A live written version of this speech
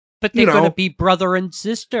But they're going to be brother and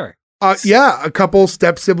sister. Yeah, a couple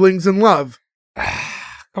step siblings in love.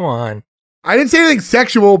 Come on. I didn't say anything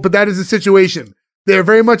sexual, but that is the situation. They're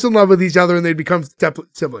very much in love with each other and they become step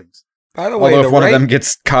siblings. By the way, although if one of them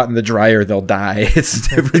gets caught in the dryer, they'll die. It's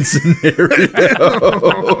a different scenario.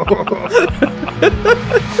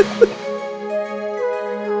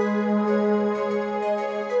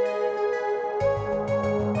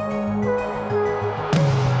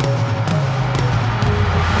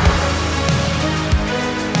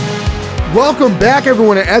 Welcome back,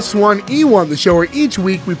 everyone, to S1E1, the show where each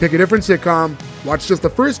week we pick a different sitcom, watch just the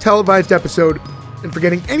first televised episode, and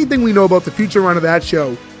forgetting anything we know about the future run of that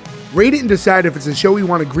show, rate it and decide if it's a show we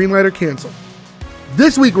want to greenlight or cancel.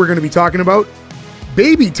 This week we're going to be talking about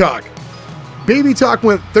Baby Talk. Baby Talk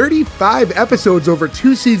went 35 episodes over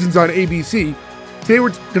 2 seasons on ABC. Today we're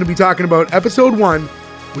going to be talking about episode 1,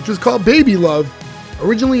 which was called Baby Love,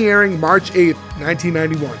 originally airing March 8th,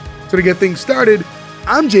 1991. So to get things started,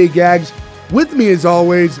 I'm Jay Gags. With me, as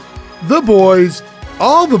always, the boys,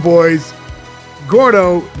 all the boys,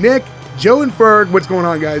 Gordo, Nick, Joe, and Ferg. What's going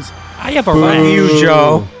on, guys? I have a rash. You,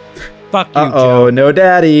 Joe. Fuck you, Uh-oh, Joe. no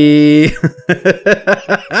daddy.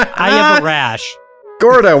 I have a rash.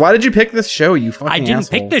 Gordo, why did you pick this show, you fucking I didn't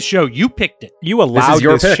asshole? pick this show. You picked it. You allowed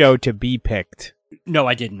your this pick. show to be picked. No,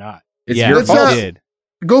 I did not. It's yeah, your Let's, fault. you did.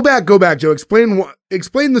 Go back, Joe.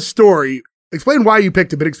 Explain the story. Explain why you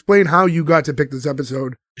picked it, but explain how you got to pick this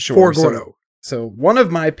episode for Gordo. So one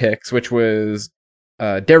of my picks, which was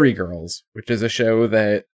Derry Girls, which is a show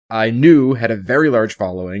that I knew had a very large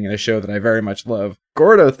following and a show that I very much love,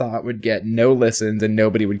 Gordo thought would get no listens and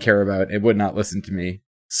nobody would care about it, would not listen to me.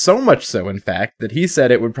 So much so, in fact, that he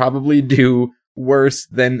said it would probably do worse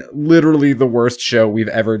than literally the worst show we've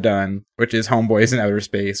ever done, which is Homeboys in Outer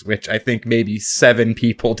Space, which I think maybe 7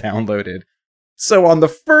 people downloaded. So on the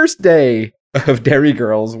first day of Derry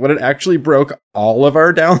Girls, when it actually broke all of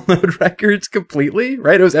our download records completely,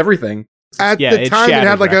 right? It was everything. At Yeah, the it time, it had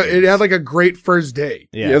shattered like a great first day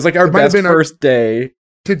Yeah, it was like our It might have best been our- first day.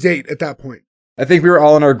 to date at that point. I think we were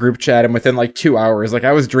all in our group chat, and within like 2 hours, like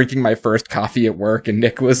I was drinking my first coffee at work, and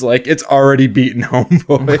Nick was like, "It's already beaten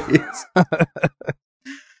Homeboys."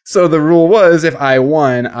 So the rule was, if I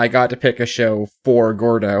won, I got to pick a show for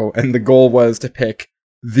Gordo, and the goal was to pick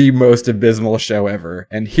the most abysmal show ever.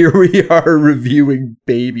 And here we are reviewing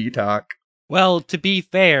Baby Talk. Well, to be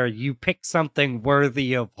fair, you picked something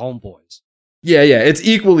worthy of Homeboys. Yeah, it's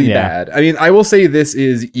equally Yeah. bad. I mean, I will say this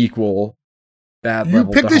is equal bad You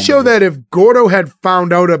level picked to a show Homeboys. that if Gordo had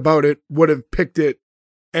found out about it, would have picked it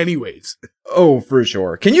anyways. Oh, for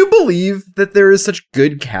sure. Can you believe that there is such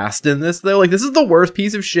good cast in this, though? Like, this is the worst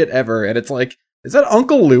piece of shit ever, and it's like, is that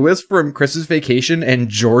Uncle Lewis from Christmas Vacation and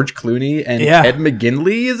George Clooney and Yeah. Ed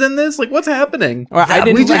McGinley is in this? Like, what's happening? Well, I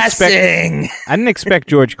didn't blessing. expect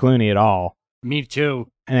George Clooney at all. Me too.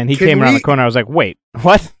 And then he Can came around we- the corner. I was like, wait,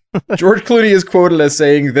 what? George Clooney is quoted as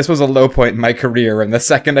saying, "This was a low point in my career, and the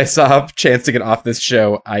second I saw a chance to get off this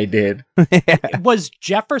show, I did." It was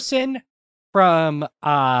Jefferson from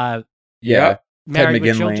Yeah. Married with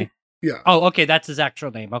McGinley. Children. Yeah. Oh, okay, that's his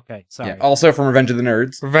actual name. Okay, sorry. Yeah. Also from Revenge of the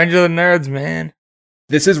Nerds. Revenge of the Nerds, man.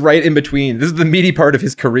 This is right in between. This is the meaty part of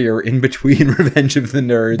his career, in between Revenge of the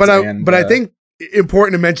Nerds. But and, I think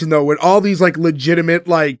important to mention though, with all these like legitimate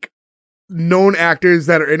like known actors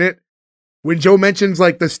that are in it, when Joe mentions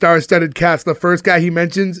like the star-studded cast, the first guy he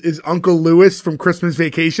mentions is Uncle Lewis from Christmas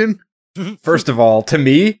Vacation. First of all, to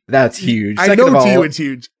me, that's huge. I Second know of to all, you it's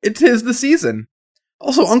huge. it is the season.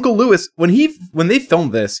 Also, Uncle Lewis, when they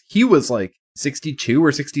filmed this, he was like 62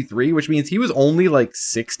 or 63, which means he was only like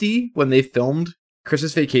 60 when they filmed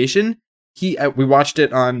Christmas Vacation. We watched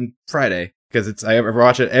it on Friday because I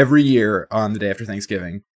watch it every year on the day after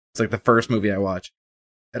Thanksgiving. It's like the first movie I watch.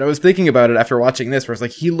 And I was thinking about it after watching this, where it's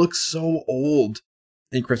like, he looks so old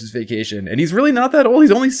in Christmas Vacation, and he's really not that old.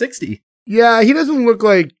 He's only 60. Yeah, he doesn't look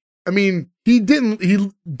like. I mean, he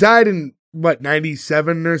died in what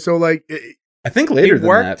 97 or so. Like, I think later He than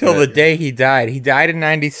worked that. till but- the day he died. He died in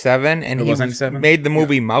 97, and It he was 97? made the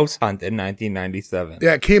movie Mouse Hunt in 1997.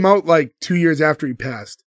 yeah, it came out like 2 years after he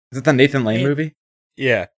passed. Is it the Nathan Lane movie?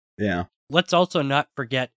 Yeah. Yeah. Let's also not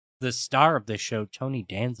forget the star of this show, Tony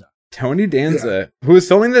Danza. Tony Danza, who is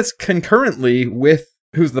filming this concurrently with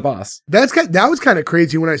Who's the Boss? That was kind of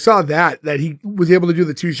crazy when I saw that he was able to do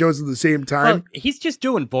the 2 shows at the same time. Well, he's just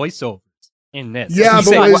doing voiceovers in this. Yeah, He's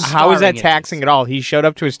but not was- how is that starring in taxing this. at all? He showed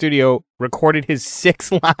up to a studio, recorded his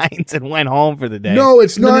 6 lines, and went home for the day. No,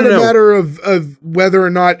 it's not No. a matter of whether or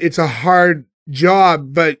not it's a hard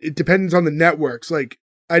job, but it depends on the networks. Like,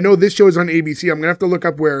 I know this show is on ABC. I'm gonna have to look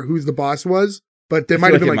up where Who's the Boss was, but there I might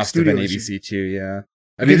feel have been it like must have studio been issues. ABC too, yeah.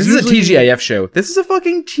 I mean, this Because is a usually- TGIF show. This is a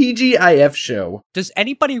fucking TGIF show. Does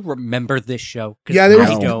anybody remember this show? 'Cause Yeah, I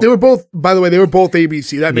No. don't. they were both. By the way, they were both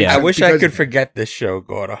ABC. That makes Yeah. I sense wish I because- could forget this show,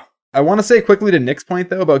 Gordo. I want to say quickly to Nick's point,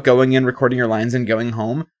 though, about going in, recording your lines, and going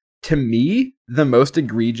home. To me, the most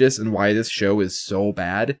egregious and why this show is so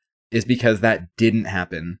bad is because that didn't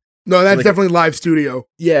happen. No, that's like- definitely live studio.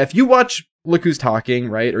 Yeah, if you watch Look Who's Talking,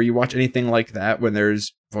 right, or you watch anything like that when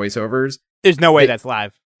there's voiceovers, There's no way It- that's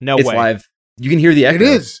live. No it's way. live. You can hear the echo. It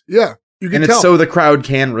is. Yeah, you can And tell. it's so the crowd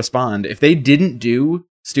can respond. If they didn't do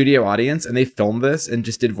studio audience and they filmed this and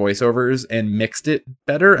just did voiceovers and mixed it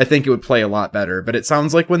better, I think it would play a lot better. But it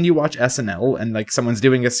sounds like when you watch SNL and like someone's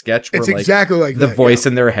doing a sketch where It's like exactly like the that, voice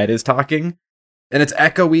in their head is talking, and it's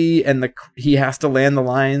echoey, and he has to land the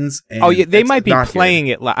lines. And Oh yeah, they it's might be not good. playing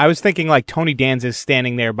it. I was thinking like Tony Danza's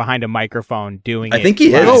standing there behind a microphone doing it. I think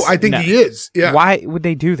he Yeah. is. No, I think No. he is. Yeah. Why would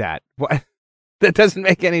they do that? What? That doesn't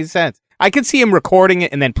make any sense. I could see him recording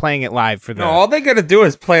it and then playing it live for the. No, all they gotta do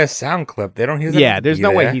is play a sound clip. They don't. He's yeah, there's no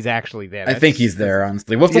way he's actually there. I think he's there,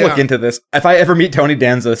 honestly. We'll have to look Yeah. into this. If I ever meet Tony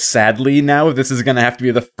Danza, sadly now, this is going to have to be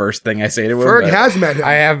the first thing I say to him. Ferg but- has met him.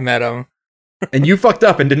 I have met him. and you fucked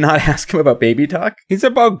up and did not ask him about baby talk? He's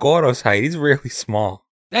about Gordo's height. He's really small.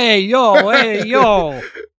 Hey yo.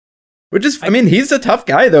 Which is, I mean, he's a tough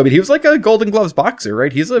guy, though. But he was like a Golden Gloves boxer,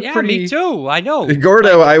 right? He's a Yeah, pretty... me too. I know.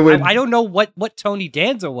 Gordo, I would... I don't know what Tony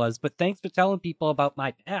Danza was, but thanks for telling people about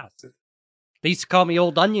my past. They used to call me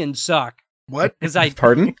Old Onion Sock What? because I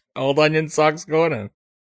Pardon? Old Onion Socks Gordon.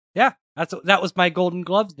 yeah, that was my Golden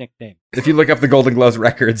Gloves nickname If you look up the Golden Gloves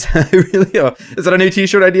records, really, is that a new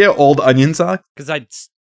T-shirt idea? Old Onion Socks? because I'd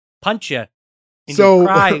punch you and So- you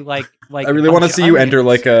cry like I really want to bunch see of you enter onions.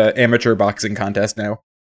 like a amateur boxing contest now.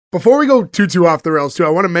 Before we go too off the rails, too, I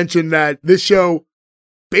want to mention that this show,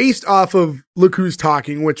 based off of Look Who's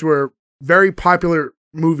Talking, which were very popular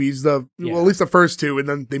movies, well, Yeah. at least the first two, and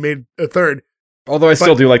then they made a third. Although I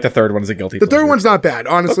still But- do like the third one as a guilty The third pleasure. one's not bad,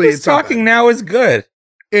 honestly. Look, It's not talking bad. now is good.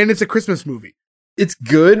 And it's a Christmas movie. It's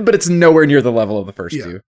good, but it's nowhere near the level of the first Yeah.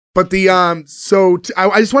 two. But the I just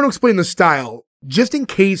want to explain the style, just in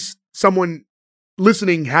case someone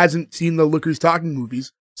listening hasn't seen the Look Who's Talking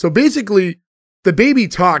movies. So basically, the baby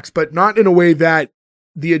talks, but not in a way that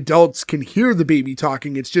the adults can hear the baby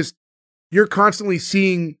talking. It's just you're constantly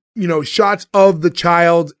seeing, shots of the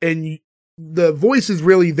child, and the voice is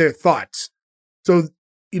really their thoughts. So,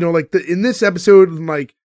 like in this episode,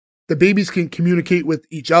 like the babies can communicate with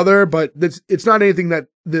each other, but it's not anything that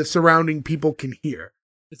the surrounding people can hear.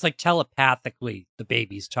 It's like telepathically the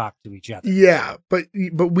babies talk to each other. Yeah, but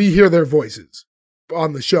we hear their voices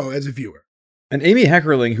on the show as a viewer. And Amy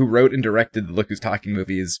Heckerling, who wrote and directed the Look Who's Talking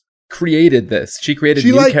movies, created this. She created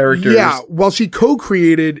new characters. Yeah, well, she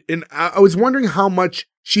co-created, and I was wondering how much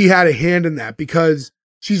she had a hand in that, because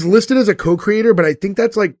she's listed as a co-creator, but I think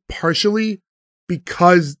that's like partially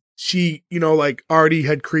because she, already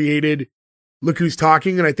had created Look Who's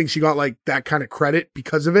Talking, and I think she got like that kind of credit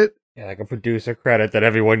because of it. Yeah, like a producer credit that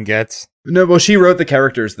everyone gets. No, well, she wrote the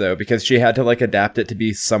characters, though, because she had to, like, adapt it to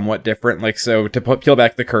be somewhat different. Like, so, to peel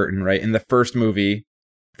back the curtain, right? In the first movie,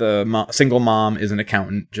 the single mom is an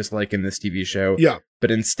accountant, just like in this TV show. Yeah.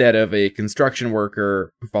 But instead of a construction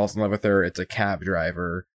worker who falls in love with her, it's a cab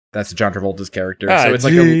driver. That's John Travolta's character. So it's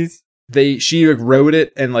like she wrote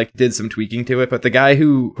it and, like, did some tweaking to it. But the guy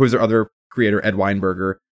who's their other creator, Ed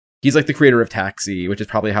Weinberger, he's like the creator of Taxi, which is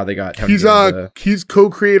probably how they got Tony Danza. He's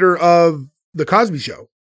co-creator of The Cosby Show.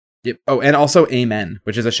 Yep. Oh, and also Amen,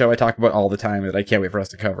 which is a show I talk about all the time that I can't wait for us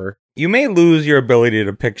to cover. You may lose your ability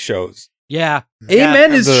to pick shows. Yeah.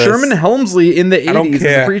 Amen is after this. Sherman Helmsley in the I don't 80s as a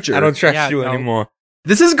care. preacher. I don't trust Yeah, you no. anymore.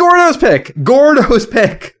 This is Gordo's pick. Gordo's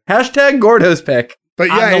pick. Hashtag Gordo's pick. But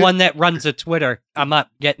yeah, I'm the one that runs a Twitter. I'm not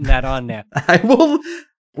getting that on there. I will.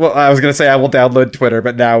 Well, I was going to say I will download Twitter,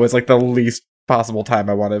 but now is like the least possible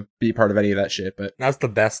time I want to be part of any of that shit. But That's the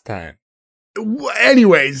best time.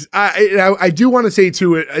 anyways, I do want to say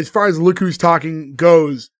too, as far as Look Who's Talking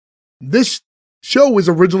goes, this show was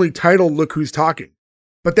originally titled Look Who's Talking,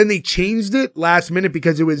 but then they changed it last minute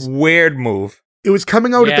because it was Weird move.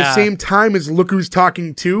 coming out at the Yeah. same time as Look Who's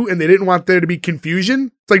Talking 2, and they didn't want there to be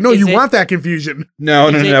confusion. It's like, no, Is you it- want that confusion. no.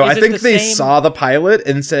 Is I it think the they same- saw the pilot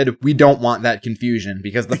and said, we don't want that confusion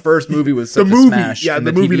because the first movie was such The a movie, smash. yeah, and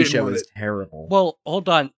the the movie TV didn't show want was it. terrible. Well, hold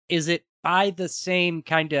on. Is it by the same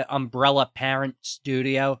kind of umbrella parent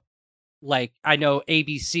studio? Like, I know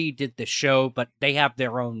ABC did the show, but they have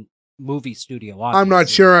their own movie studio. I'm not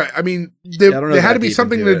obviously. sure. I mean, I don't know there had that to be deep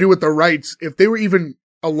something into to it. do with the rights. If they were even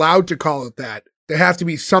allowed to call it that, There has to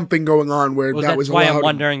be something going on where Well, that that's was why allowed. I'm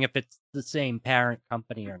wondering if it's the same parent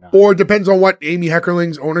company or not. Or it depends on what Amy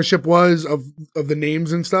Heckerling's ownership was of the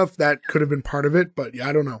names and stuff. That could have been part of it, but yeah,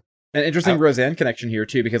 I don't know. An interesting Roseanne connection here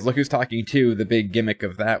too, because Look Who's Talking Too, the big gimmick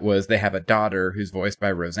of that was they have a daughter who's voiced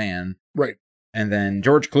by Roseanne. Right. And then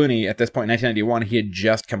George Clooney, at this point in 1991, he had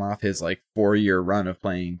just come off his 4-year run of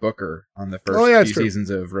playing Booker on the first few seasons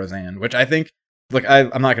of Roseanne, which I think, look,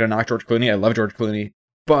 I'm not going to knock George Clooney. I love George Clooney,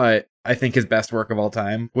 but I think his best work of all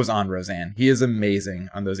time was on Roseanne. He is amazing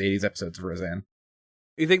on those 80s episodes of Roseanne.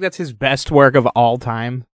 You think that's his best work of all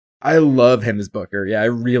time? I love him as Booker. Yeah, I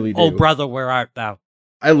really do. Oh, brother, where art thou?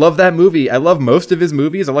 I love that movie. I love most of his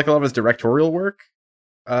movies. I like a lot of his directorial work.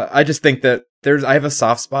 I just think that I have a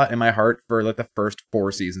soft spot in my heart for the first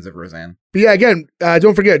 4 seasons of Roseanne. But yeah, again,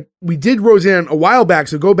 don't forget, we did Roseanne a while back,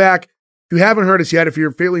 so go back. If you haven't heard us yet, if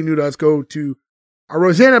you're fairly new to us, go to our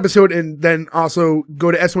Roseanne episode and then also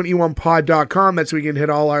go to s1e1pod.com. That's where you can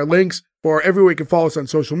hit all our links for everywhere you can follow us on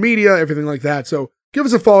social media, everything like that. So give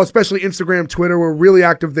us a follow, especially Instagram, Twitter. We're really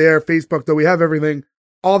active there. Facebook, though, we have everything.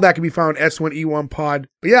 All that can be found S1E1Pod.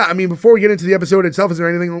 But yeah, I mean, before we get into the episode itself, is there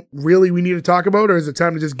anything really we need to talk about, or is it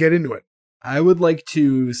time to just get into it? I would like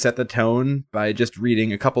to set the tone by just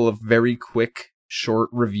reading a couple of very quick, short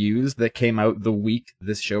reviews that came out the week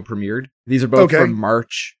this show premiered. These are both from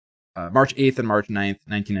March 8th and March 9th,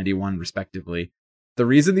 1991, respectively. The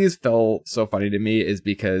reason these felt so funny to me is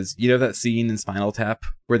because, you know that scene in Spinal Tap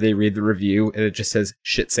where they read the review and it just says,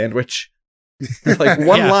 shit sandwich?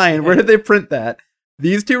 One line, where did they print that?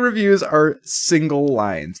 These 2 reviews are single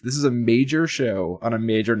lines. This is a major show on a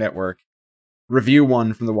major network. Review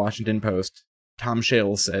 1 from the Washington Post. Tom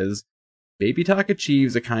Shales says, Baby Talk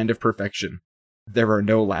achieves a kind of perfection. There are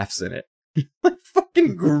no laughs in it.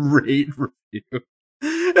 Fucking great review.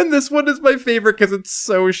 And this one is my favorite because it's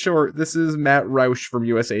so short. This is Matt Roush from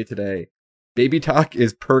USA Today. Baby Talk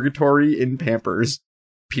is purgatory in Pampers.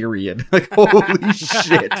 Period. Holy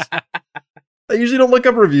shit. I usually don't look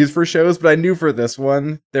up reviews for shows, but I knew for this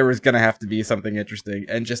one, there was going to have to be something interesting.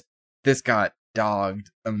 And just, this got dogged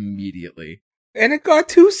immediately. And it got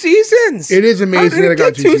 2 seasons. It is amazing that it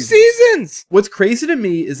got 2 seasons. What's crazy to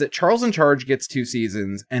me is that Charles in Charge gets 2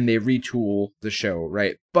 seasons and they retool the show,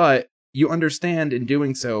 right? But you understand in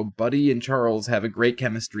doing so, Buddy and Charles have a great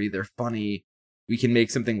chemistry. They're funny. We can make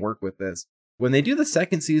something work with this. When they do the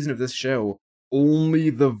 2nd season of this show, only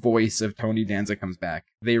the voice of Tony Danza comes back.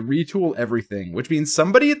 They retool everything, which means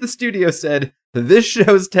somebody at the studio said, this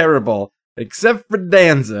show's terrible, except for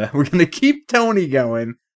Danza. We're going to keep Tony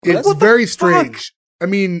going. It's very strange. I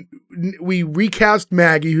mean, we recast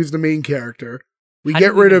Maggie, who's the main character. We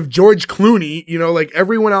get rid of George Clooney,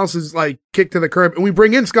 everyone else is kicked to the curb, and we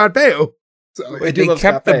bring in Scott Baio. So they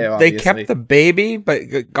kept the baby,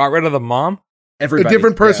 but got rid of the mom? A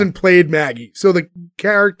different person played Maggie. So the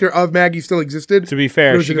character of Maggie still existed. To be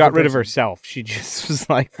fair, she got rid of herself. She just was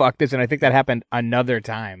like, fuck this. And I think that happened another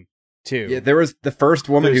time, too. Yeah, there was the first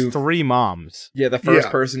woman There's 3 moms. Yeah, the first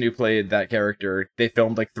person who played that character, they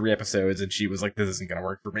filmed 3 episodes, and she was like, this isn't going to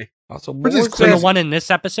work for me. Also, so the one in this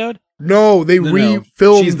episode? No, they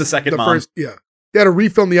refilmed. She's the second mom. First, yeah. They had to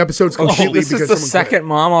refilm the episodes completely. This is the second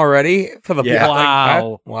mom already? For the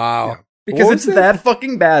Wow. Wow. Yeah. Because it's that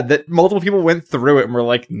fucking bad that multiple people went through it and were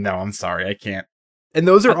like, no, I'm sorry, I can't. And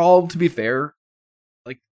those are all, to be fair,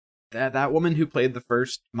 that woman who played the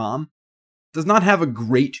first mom does not have a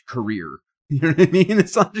great career. You know what I mean?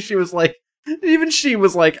 It's not that she was even she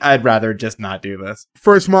was like, I'd rather just not do this.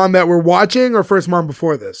 First mom that we're watching or first mom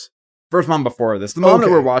before this? First mom before this. The mom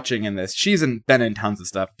that we're watching in this, she's been in tons of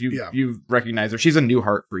stuff. You've recognized her. She's a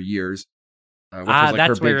Newhart for years. Which was that's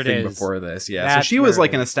her big where thing it is. before this. Yeah, That's so she was where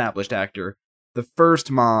an established actor. The first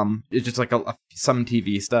mom is just some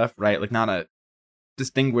TV stuff, right? Not a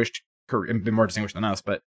distinguished career, more distinguished than us,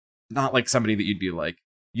 but not somebody that you'd be like,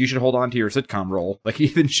 you should hold on to your sitcom role.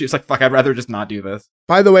 Even she's like, fuck, I'd rather just not do this.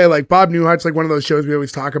 By the way, Bob Newhart's one of those shows we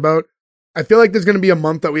always talk about. I feel like there's going to be a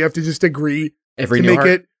month that we have to just agree Every to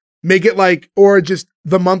Newhart? make it or just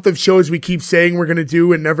the month of shows we keep saying we're going to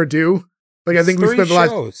do and never do. I think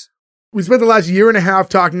we spent the last year and a half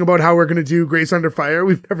talking about how we're going to do Grace Under Fire.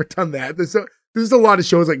 We've never done that. There's a lot of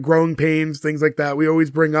shows like Growing Pains, things like that. We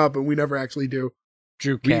always bring up and we never actually do.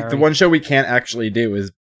 Drew Carey. The one show we can't actually do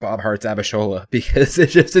is Bob Hart's Abishola because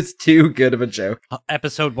it's too good of a joke.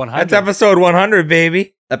 Episode 100. That's episode 100,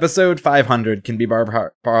 baby. Episode 500 can be Bob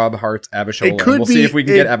Hart's Abishola. It could we'll see if we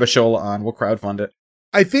can get Abishola on. We'll crowdfund it.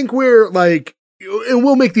 I think we're and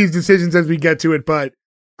we'll make these decisions as we get to it, but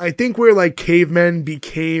I think we're Cavemen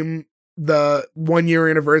became the 1-year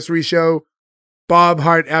anniversary show. Bob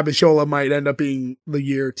Hart Abishola might end up being the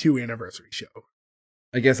year 2 anniversary show.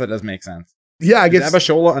 I guess that does make sense. yeah, I Is guess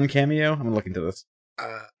Abishola on Cameo? I'm gonna look into this.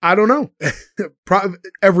 I don't know.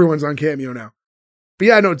 Everyone's on Cameo now. But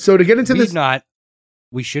yeah, no. So to get into this, not.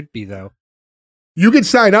 We should be though. you can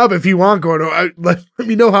sign up if you want, Gordo. Let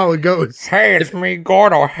me know how it goes. Hey, it's me,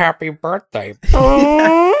 Gordo. Happy birthday.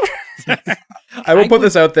 I will put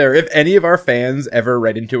this out there. If any of our fans ever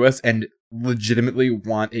write into us and legitimately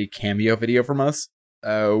want a Cameo video from us,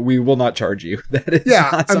 we will not charge you. That is Yeah,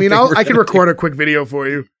 not I mean, something we're I can gonna record a quick video for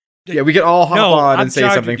you. do. Yeah, we can all hop No, on I'm and say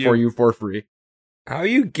charging something for you for free. How are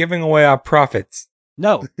you giving away our profits?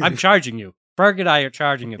 No, I'm charging you. Ferg and I are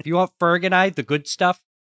charging you. If you want Ferg and I, the good stuff,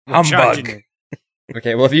 we're Humbug. charging you.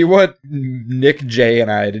 Okay, well, if you want Nick, Jay, and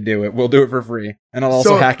I to do it, we'll do it for free. And I'll also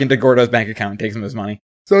So- hack into Gordo's bank account and take some of his money.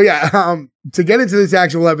 So yeah, to get into this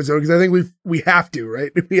actual episode, because I think we have to,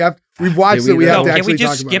 right? We've watched Yeah, it. We have No, to can actually we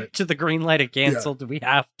just talk about skip it. to the green light and cancel? Do we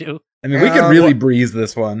have to? I mean, we could really breeze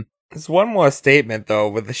this one. There's one more statement though.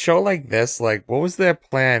 With a show like this, like, what was their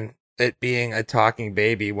plan? It being a talking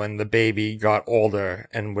baby when the baby got older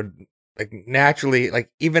and would like naturally,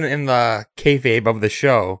 like even in the kayfabe of the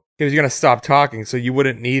show, he was gonna stop talking, so you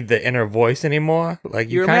wouldn't need the inner voice anymore. Like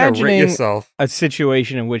you You're kind of writ imagining- yourself. A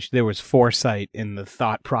situation in which there was foresight in the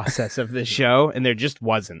thought process of the show, and there just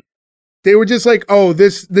wasn't. They were just like, oh,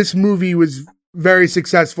 this movie was very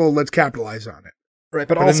successful. Let's capitalize on it. Right,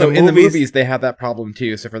 but But in also the in the movies- movies, they have that problem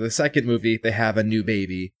too. So for the second movie, they have a new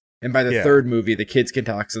baby. And by the Yeah. third movie, the kids can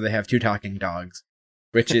talk, so they have 2 talking dogs.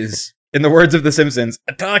 Which is, in the words of The Simpsons,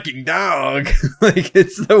 a talking dog. Like,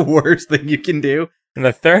 it's the worst thing you can do. And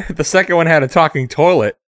the second one had a talking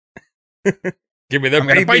toilet. Give me the I'm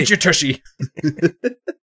gonna baby. bite your tushy.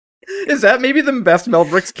 Is that maybe the best Mel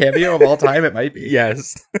Brooks cameo of all time? It might be.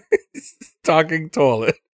 Yes, talking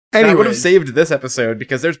toilet. That would have Anyways, saved this episode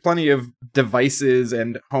because there's plenty of devices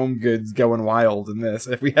and home goods going wild in this.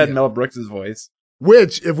 If we had Yeah. Mel Brooks' voice,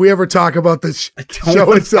 which, if we ever talk about this I don't show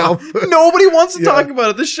wanna itself, nobody wants to Yeah. talk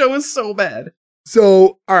about it. This show is so bad.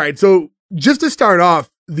 So, all right. So, just to start off,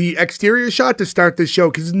 the exterior shot to start this show,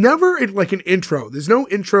 because never like an intro. There's no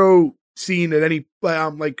intro scene at any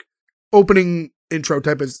like opening intro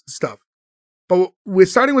type of stuff. But we're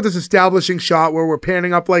starting with this establishing shot where we're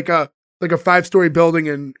panning up like a 5-story building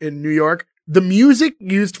in New York. The music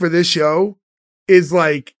used for this show is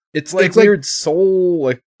like It's like It's like- weird soul,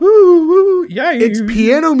 like woo woo, yeah. it's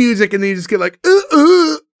piano music, and then you just get like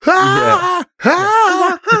ha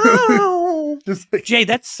ha. Just like, Jay,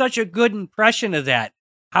 that's such a good impression of that.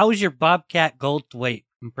 How's your Bobcat Goldthwait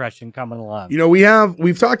impression coming along? you know,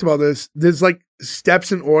 we've talked about this. There's like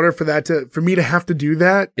steps in order for me to have to do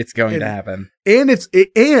that. It's going And- to happen. And it's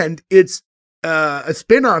a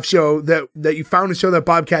spin-off show that you found a show that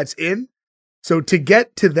Bobcat's in. So to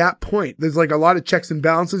get to that point, there's like a lot of checks and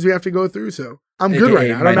balances we have to go through. So I'm good AKA right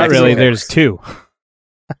now. I don't my have Not to really. say that. There's 2.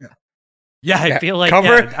 Yeah, I feel like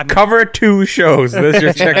cover cover 2 shows. There's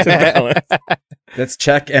your checks and balance. That's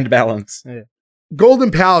check and balance. Golden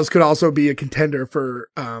Palace could also be a contender for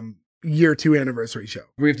year 2 anniversary show.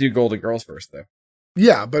 We have to do Golden Girls first, though.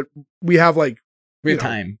 Yeah, but we have like We have You know,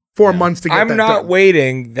 time. 4 Yeah. months to get I'm that not done.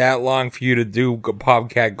 waiting that long for you to do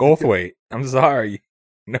Bobcat Goldthwait. I'm sorry.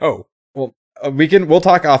 No. We'll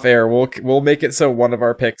talk off air. We'll make it so one of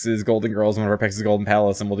our picks is Golden Girls, and one of our picks is Golden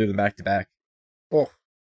Palace, and we'll do them back to back. Oh,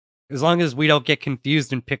 as long as we don't get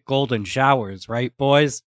confused and pick Golden Showers, right,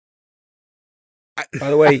 boys?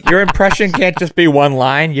 By the way, your impression can't just be one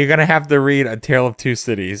line. You're gonna have to read A Tale of Two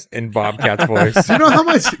Cities in Bobcat's voice. do you know how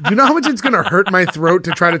much it's gonna hurt my throat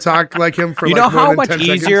to try to talk like him for You like know more how than much 10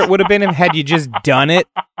 easier seconds? it would have been had you just done it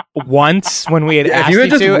once when we had Yeah, if asked you you, had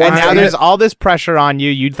just to, and once now done there's it- all this pressure on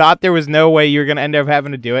you. You thought there was no way you were going to end up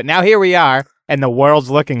having to do it. Now here we are, and the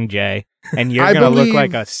world's looking, Jay, and you're I going to look believe-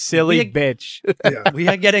 like a silly We- bitch. Yeah. We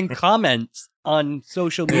are getting comments on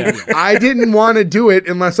social media. I didn't want to do it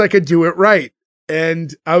unless I could do it right,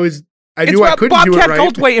 and I It's knew I a couldn't do it Bobcat right.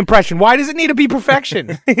 Goldthwait impression. Why does it need to be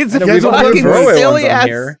perfection? It's I a know, we've we've all all heard fucking thrown silly ones on ass.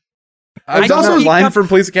 here. I I've done also- that line from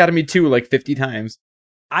Police Academy 2 like 50 times.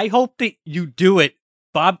 I hope that you do it.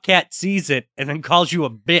 Bobcat sees it and then calls you a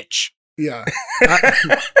bitch. Yeah.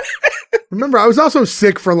 Remember, I was also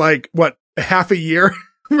sick for like half a year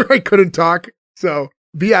where I couldn't talk. So,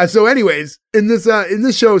 but yeah. So, anyways, in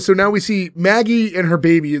this show, so now we see Maggie and her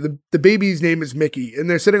baby. The baby's name is Mickey, and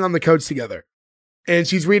they're sitting on the couch together, and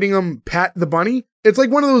she's reading them Pat the Bunny. It's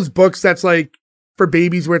like one of those books that's like for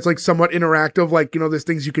babies where it's like somewhat interactive, like, you know, there's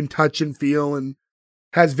things you can touch and feel and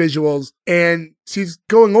has visuals, and she's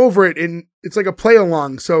going over it, and it's like a play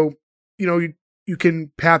along. So, you know, you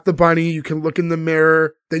can pat the bunny, you can look in the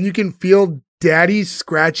mirror, then you can feel daddy's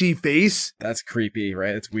scratchy face. That's creepy,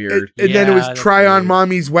 right? It's weird. And then it Yeah, was that's try on weird.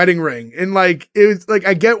 mommy's wedding ring. And like, it was like,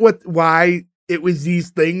 I get why it was these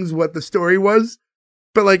things, what the story was.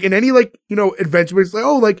 But like in any like, adventure, it's like,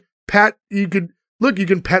 oh, like you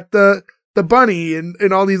can pet the bunny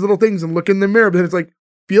and all these little things and look in the mirror. But it's like,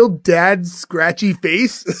 feel dad's scratchy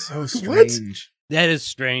face. So What? strange. That is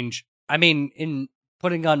strange. I mean, in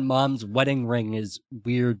putting on mom's wedding ring is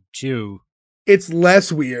weird too. It's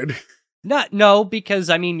less weird. No, because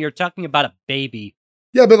I mean, you're talking about a baby.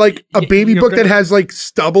 Yeah, but like a baby You're book that gonna- has like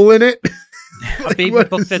stubble in it. A Like, baby what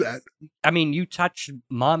book is that, that? I mean, you touch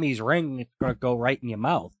mommy's ring, it's gonna go right in your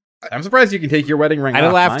mouth. I'm surprised you can take your wedding ring I'd off.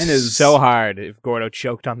 have laughed Mine is so hard if Gordo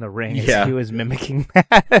choked on the ring Yeah. as he was mimicking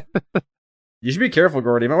that. You should be careful,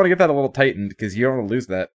 Gordy. You might want to get that a little tightened because you don't want to lose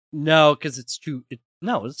that. No, because it's too.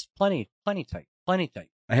 No, it's plenty tight.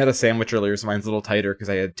 I had a sandwich earlier, so mine's a little tighter because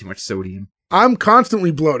I had too much sodium. I'm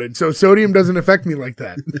constantly bloated, so sodium doesn't affect me like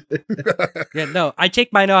that. Yeah, no, I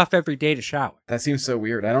take mine off every day to shower. That seems so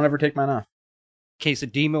weird. I don't ever take mine off. In case a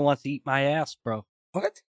demon wants to eat my ass, bro.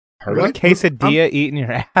 What? Pardon? What? Quesadilla eating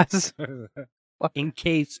your ass. In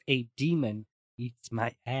case a demon eats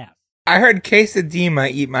my ass. I heard quesadilla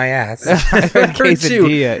eat my ass. I heard too.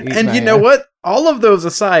 Quesadilla eat And my you know ass. what? All of those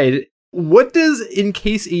aside, what does "in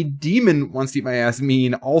case a demon wants to eat my ass"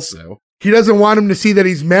 mean? Also, He doesn't want him to see that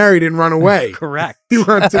he's married and run away. Correct. He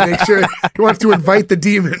wants to make sure, he wants to invite the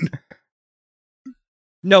demon.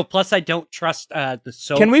 No, plus I don't trust the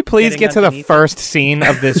soap. Can we please getting get to the underneath it. first scene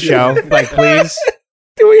of this show? Like, please.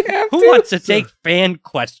 Do we have Who to? wants to take fan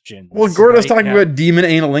questions? well, Gordo's right talking now? about demon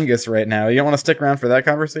analingus right now. You don't want to stick around for that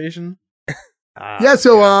conversation? Yeah,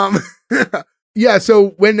 so yeah, so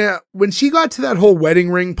when she got to that whole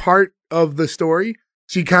wedding ring part of the story,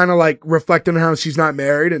 she kind of like reflected on how she's not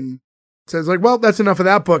married and says like, well, that's enough of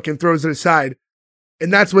that book, and throws it aside.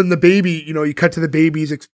 And that's when the baby, you cut to the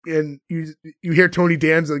babies and you hear Tony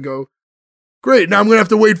Danza go, great, now I'm gonna have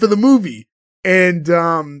to wait for the movie. And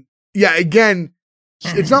yeah, again,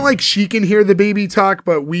 it's not like she can hear the baby talk,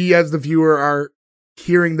 but we as the viewer are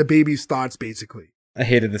hearing the baby's thoughts basically. I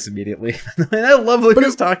hated this immediately. And I love Luke But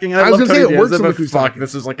who's talking. I I was love gonna say Tony it works Danza, when but Luke who's fuck, talking.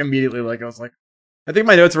 this was like immediately like I was like, I think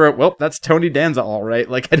my notes were, well, that's Tony Danza, all right.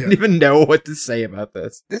 Like I didn't Yeah. even know what to say about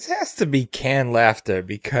this. This has to be canned laughter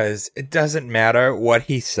because it doesn't matter what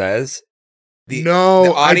he says. The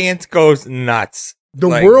audience goes nuts. The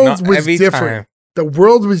Like, world not was every different. time. The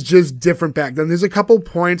world was just different back then. There's a couple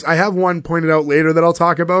points. I have one pointed out later that I'll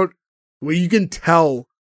talk about where you can tell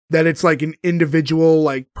that it's like an individual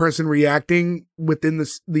like person reacting within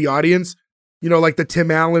the audience. Like the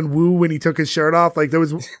Tim Allen woo when he took his shirt off. Like there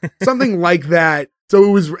was something like that. So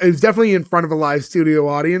it was definitely in front of a live studio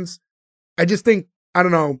audience. I just think, I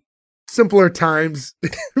don't know, simpler times.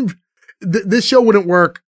 This show wouldn't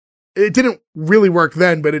work. It didn't really work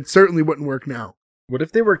then, but it certainly wouldn't work now. What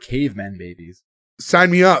if they were caveman babies?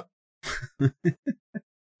 Sign me up.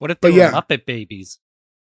 What if they But were yeah. Muppet babies?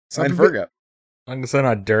 Sign Muppet- Ferg up. I'm just saying,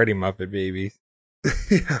 not dirty Muppet babies.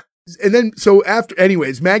 Yeah. And then, so after,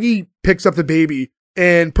 anyways, Maggie picks up the baby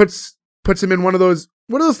and puts him in one of those,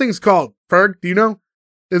 what are those things called? Ferg, do you know?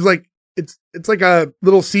 It's like, it's like a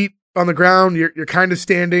little seat on the ground. You're kind of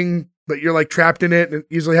standing, but you're like trapped in it. And it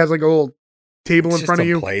usually has like a little table It's in front just of a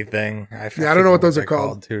you. plaything. Yeah, I don't know what those are they're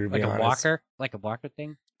called. too, to be Like a honest. walker? Like a walker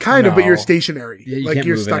thing? Kind of, but you're No. stationary. Yeah, you like can't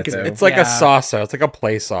you're move in stuck it, in though. it. It's like Yeah. a saucer. It's like a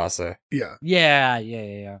play saucer. Yeah.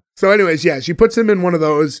 Yeah. So anyways, yeah, she puts him in one of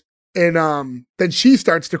those and then she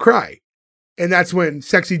starts to cry. And that's when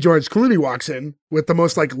sexy George Clooney walks in with the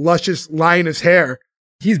most like luscious lioness hair.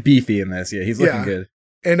 He's beefy in this. Yeah, he's looking Yeah. good.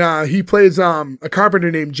 And he plays a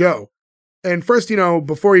carpenter named Joe. And first,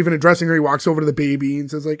 before even addressing her, he walks over to the baby and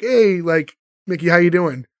says like, hey, like, Mickey, how you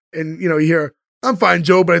doing? And, you hear, I'm fine,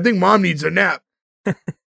 Joe, but I think mom needs a nap.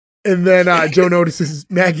 And then Joe notices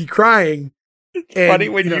Maggie crying. And, Funny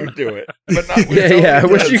when you do it, but not when Yeah, Tony yeah. I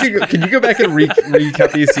wish does. you could. Can you go back and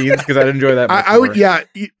recut these scenes because I'd enjoy that. Much I would, more. yeah.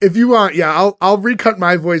 If you want, yeah, I'll recut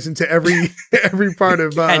my voice into every part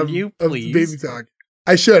of Can you of please? baby talk.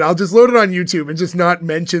 I should. I'll just load it on YouTube and just not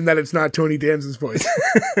mention that it's not Tony Danza's voice.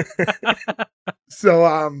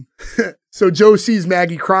 So so Joe sees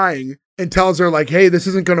Maggie crying and tells her like, "Hey, this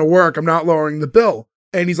isn't going to work. I'm not lowering the bill."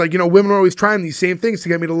 And he's like, women are always trying these same things to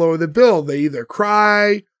get me to lower the bill. They either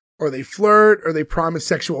cry or they flirt or they promise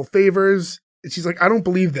sexual favors. And she's like, "I don't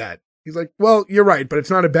believe that." He's like, "Well, you're right, but it's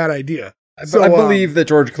not a bad idea." So, I believe that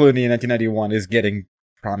George Clooney in 1991 is getting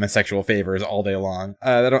promised sexual favors all day long.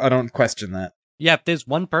 I don't question that. Yeah, if there's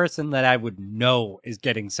one person that I would know is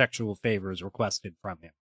getting sexual favors requested from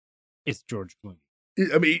him, it's George Clooney.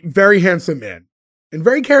 I mean, very handsome man and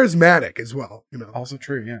very charismatic as well, Also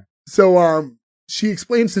true. Yeah. So she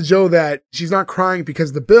explains to Joe that she's not crying because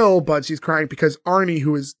of the bill, but she's crying because Arnie,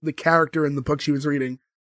 who is the character in the book she was reading,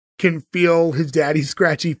 can feel his daddy's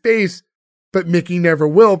scratchy face, but Mickey never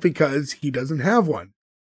will because he doesn't have one.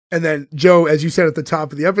 And then Joe, as you said at the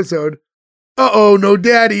top of the episode, uh-oh, no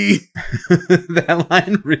daddy. That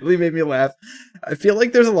line really made me laugh. I feel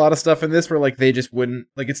like there's a lot of stuff in this where like they just wouldn't,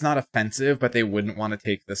 like it's not offensive, but they wouldn't want to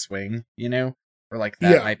take the swing, you know? Or like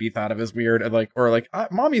that might be thought of as weird, and like, or like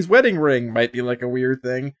mommy's wedding ring might be like a weird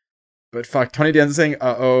thing. But fuck, Tony Danza saying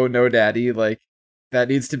 "uh-oh, no daddy," like that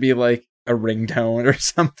needs to be like a ringtone or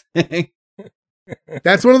something.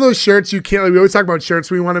 That's one of those shirts you can't. Like, we always talk about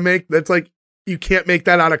shirts we want to make. That's like you can't make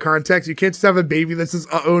that out of context. You can't just have a baby that says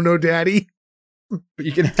 "uh-oh, no daddy." But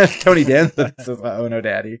you can have Tony Danza that says "uh-oh, no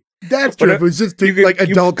daddy." That's true. If it was just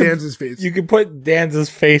adult Danza's face. You could put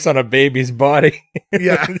Danza's face on a baby's body.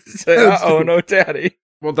 Yeah. Say, uh-oh, no daddy.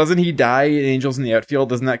 Well, doesn't he die in Angels in the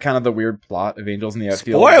Outfield? Isn't that kind of the weird plot of Angels in the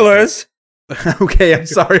Outfield? Spoilers! Okay, I'm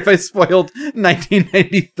sorry if I spoiled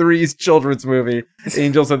 1993's children's movie,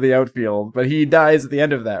 Angels in the Outfield, but he dies at the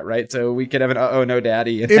end of that, right? So we could have an uh-oh, no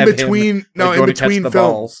daddy. And in have between, him, like, in between films.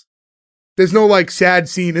 Balls. There's no like sad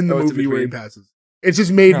scene in the it's movie in where he between. passes. It's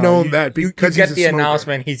just made known that because you get he's the a smoker.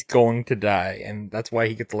 announcement he's going to die, and that's why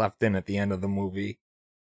he gets left in at the end of the movie.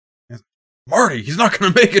 Marty, he's not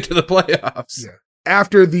going to make it to the playoffs. Yeah.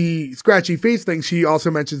 After the scratchy face thing, she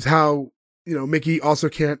also mentions how, you know, Mickey also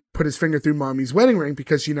can't put his finger through mommy's wedding ring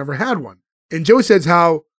because she never had one. And Joe says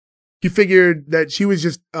how he figured that she was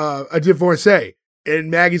just a divorcee.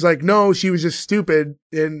 And Maggie's like, no, she was just stupid,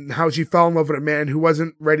 and how she fell in love with a man who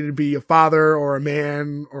wasn't ready to be a father or a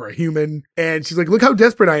man or a human. And she's like, look how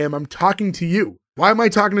desperate I am. I'm talking to you. Why am I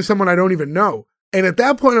talking to someone I don't even know? And at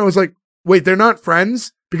that point, I was like, wait, they're not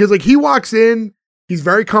friends? Because like he walks in, he's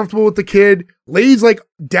very comfortable with the kid, lays like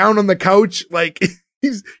down on the couch. Like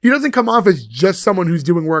he doesn't come off as just someone who's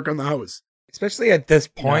doing work on the house. Especially at this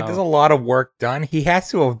point, No. there's a lot of work done. He has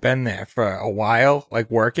to have been there for a while,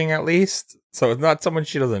 like working at least. So it's not someone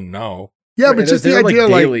she doesn't know. Yeah, Right, but just the they're, idea,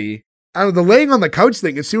 like, daily. I don't know, the laying on the couch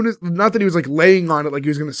thing, as soon as, not that he was like laying on it like he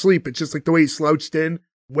was going to sleep, it's just like the way he slouched in.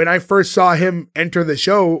 When I first saw him enter the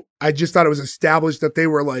show, I just thought it was established that they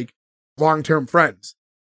were like long-term friends.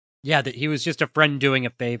 Yeah, that he was just a friend doing a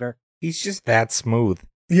favor. He's just that smooth.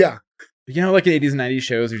 Yeah. You know, like in 80s and 90s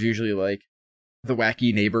shows, there's usually like the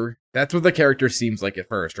wacky neighbor. That's what the character seems like at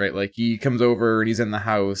first, right? Like he comes over and he's in the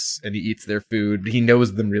house and he eats their food. He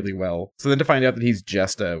knows them really well. So then to find out that he's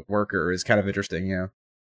just a worker is kind of interesting, yeah.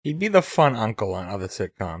 He'd be the fun uncle on other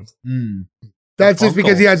sitcoms. That's just Uncle.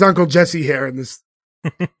 because he has Uncle Jesse hair in this.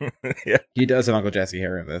 Yeah. He does have Uncle Jesse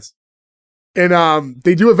hair in this. And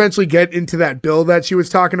they do eventually get into that bill that she was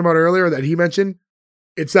talking about earlier that he mentioned.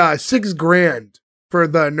 It's $6,000 for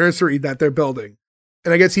the nursery that they're building.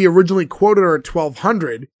 And I guess he originally quoted her at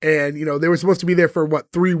 $1,200, and you know they were supposed to be there for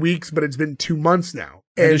 3 weeks, but it's been 2 months now.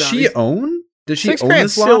 And Does she own? Does she $6 own grand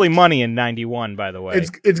this silly loft? money in '91, by the way.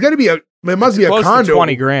 It's going to be it must be a Close condo. to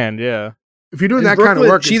 20 grand, yeah. If you're doing In that kind of Brooklyn-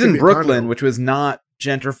 work, she's it's gonna in be a condo. Brooklyn, which was not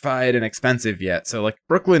gentrified and expensive yet. So like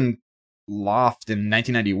Brooklyn loft in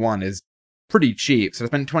 1991 is pretty cheap. So to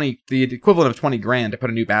spend the equivalent of 20 grand to put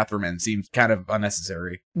a new bathroom in seems kind of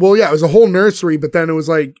unnecessary. Well, yeah, it was a whole nursery, but then it was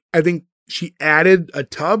like I think she added a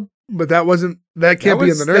tub, but that can't be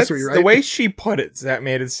in the nursery, that's right? The way she put it, that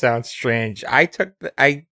made it sound strange. I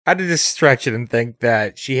had to just stretch it and think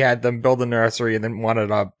that she had them build a nursery and then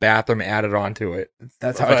wanted a bathroom added onto it.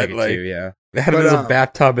 That's how I But, take it like, too, yeah. They had it But, as a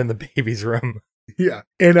bathtub in the baby's room. Yeah.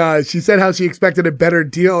 And she said how she expected a better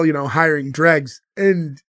deal, you know, hiring dregs.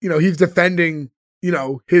 And, you know, he's defending, you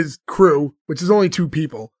know, his crew, which is only 2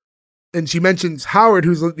 people. And she mentions Howard,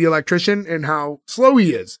 who's the electrician, and how slow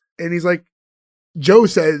he is. And he's like, Joe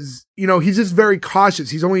says, you know, he's just very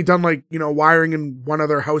cautious. He's only done like, you know, wiring in one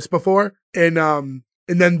other house before. And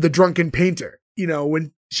then the drunken painter, you know,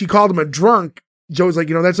 when she called him a drunk, Joe's like,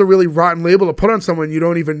 you know, that's a really rotten label to put on someone you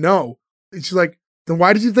don't even know. And she's like, then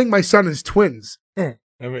why did you think my son is twins? That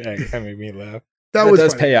made me laugh. That That was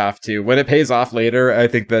does funny. pay off too. When it pays off later, I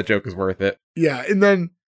think that joke is worth it. Yeah. And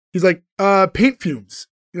then he's like, paint fumes,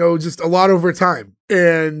 you know, just a lot over time.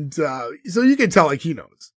 And so you can tell like he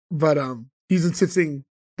knows. But he's insisting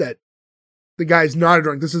that the guy's not a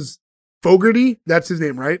drunk. This is Fogarty. That's his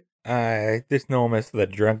name, right? I just know him as the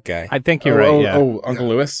drunk guy. I think you're right, yeah. Uncle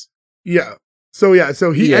Lewis? Yeah. So he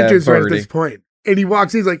Yeah, enters right at Fogarty. this point. And he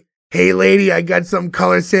walks in, he's like, hey lady, I got some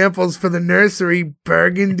color samples for the nursery.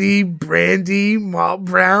 Burgundy, brandy, malt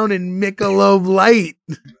brown, and Michelob Light.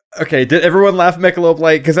 Okay, did everyone laugh Michelob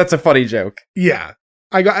Light? Because that's a funny joke. Yeah.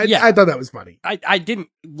 I thought that was funny.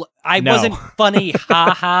 I No. wasn't funny,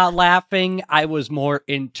 haha, laughing. I was more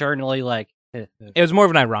internally like, It was more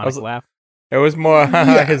of an ironic was- laugh. It was more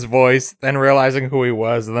Yeah. his voice, then realizing who he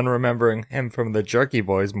was, and then remembering him from the Jerky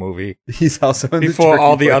Boys movie. He's also in Before the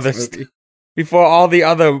all the Jerky other Boys movie. Before all the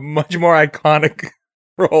other much more iconic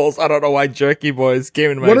roles. I don't know why Jerky Boys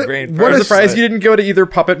came into my brain. what I'm a first, surprised but you didn't go to either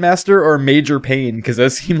Puppet Master or Major Pain, because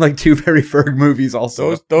those seem like two very Ferg movies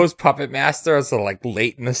also. those Puppet Masters are like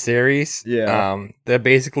late in the series. Yeah. They're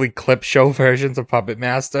basically clip show versions of Puppet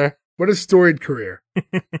Master. What a storied career.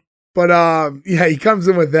 But yeah, he comes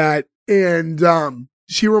in with that, and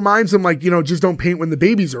she reminds him, like, just don't paint when the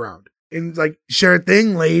baby's around. And he's like, sure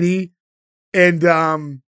thing, lady. And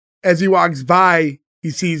as he walks by, he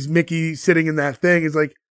sees Mickey sitting in that thing. He's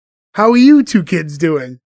like, how are you two kids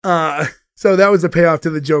doing? So that was a payoff to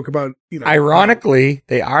the joke about, Ironically,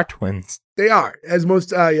 they are twins. they are, as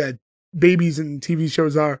most babies in TV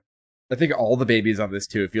shows are. I think all the babies on this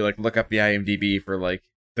too, if you like look up the IMDb for like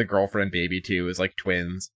the girlfriend baby too, is like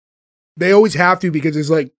twins. They always have to, because there's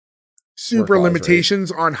like super Work laws,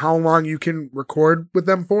 limitations on how long you can record with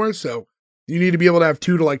them for. So you need to be able to have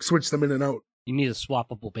two to like switch them in and out. You need a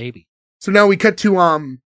swappable baby. So now we cut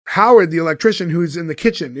to Howard, the electrician, who's in the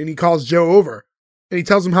kitchen, and he calls Joe over, and he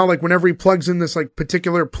tells him how, like, whenever he plugs in this like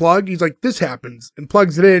particular plug, he's like, this happens, and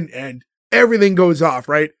plugs it in, and everything goes off,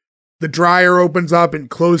 right? The dryer opens up and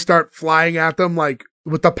clothes start flying at them, like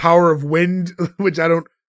with the power of wind, which I don't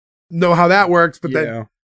know how that works, but then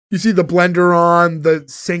you see the blender on, the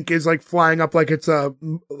sink is like flying up like it's a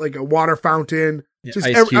water fountain. Just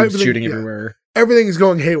ice cubes everything- shooting yeah. everywhere. Everything is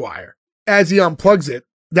going haywire. As he unplugs it,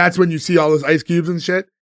 that's when you see all those ice cubes and shit.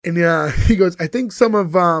 And he goes, I think some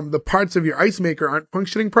of the parts of your ice maker aren't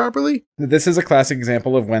functioning properly. This is a classic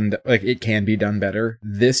example of when like it can be done better.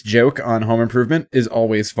 This joke on Home Improvement is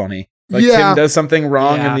always funny. Like Yeah. Tim does something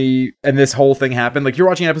wrong Yeah. and this whole thing happened. Like you're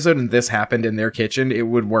watching an episode and this happened in their kitchen, it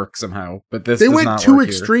would work somehow. But this They does went not too work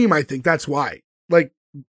here. extreme, I think. That's why. Like,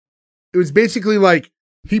 it was basically like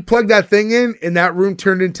he plugged that thing in and that room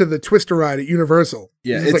turned into the Twister ride at Universal.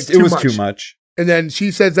 Yeah, It was, it was too much. And then she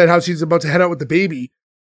says that how she's about to head out with the baby.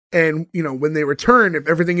 And, when they return, if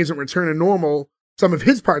everything isn't returning normal, some of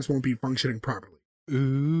his parts won't be functioning properly.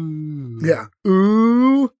 Ooh. Yeah.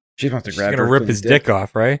 Ooh. She wants to She's grab gonna her rip clean his dick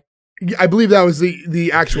off, right? Yeah, I believe that was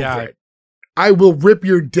the actual Yeah. threat. I will rip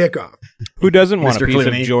your dick off. Who doesn't want Mr. a piece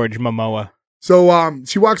Clooney. of George Momoa? So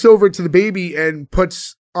she walks over to the baby and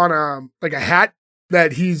puts on a hat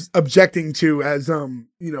that he's objecting to as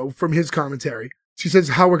from his commentary. She says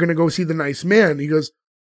how we're gonna go see the nice man. He goes,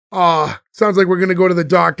 sounds like we're gonna go to the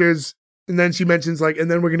doctor's. And then she mentions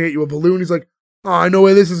and then we're gonna get you a balloon. He's like, I know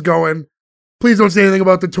where this is going. Please don't say anything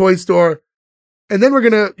about the toy store. And then we're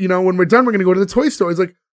gonna, when we're done, we're gonna go to the toy store. He's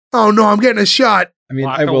like, oh no, I'm getting a shot. I mean,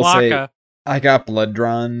 Waka I will say waka. I got blood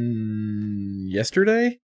drawn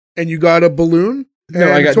yesterday. And you got a balloon? No,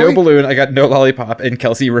 and I a got toy? no balloon. I got no lollipop, and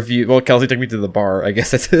Kelsey refused. Well, Kelsey took me to the bar. I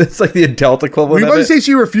guess it's like the adult Were equivalent you of about it. to say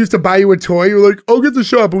she refused to buy you a toy? You were like, I'll get the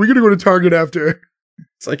shot, but we're gonna go to Target after.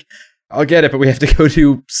 It's like I'll get it, but we have to go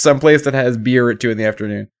to some place that has beer at 2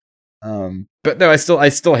 PM. But no, I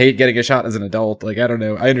still hate getting a shot as an adult. Like I don't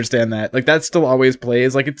know. I understand that. Like that still always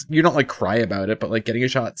plays. Like you don't like cry about it, but like getting a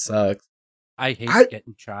shot sucks. I hate I-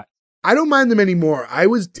 getting shot. I don't mind them anymore. I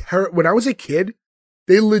was when I was a kid,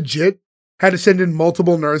 they legit had to send in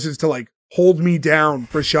multiple nurses to hold me down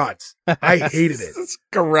for shots. I hated it. This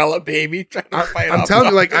gorilla baby trying to fight I'm off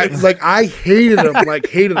telling you, zombies. I hated them,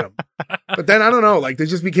 hated them. But then I don't know, there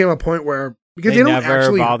just became a point where because They they don't never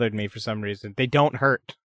actually bothered me for some reason. They don't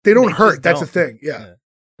hurt. they don't they hurt. just That's the don't. thing. Yeah.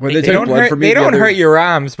 When They they, took don't blood hurt. from me, They the don't other- hurt your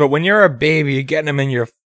arms, but when you're a baby, you're getting them in your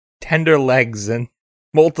tender legs and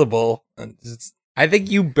multiple. And I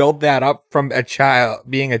think you build that up from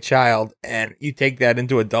being a child, and you take that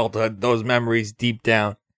into adulthood. Those memories deep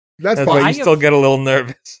down. That's That's fine. why I you have- still get a little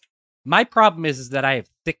nervous. My problem is that I have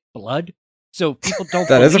thick blood, so people don't.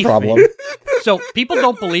 That is a believe problem. me. So people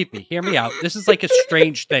don't believe me. Hear me out. This is like a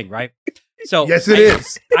strange thing, right? So Yes, it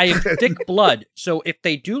is. I have thick blood, so if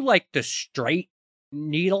they do the straight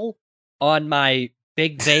needle on my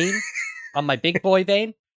big vein, on my big boy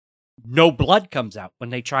vein, no blood comes out when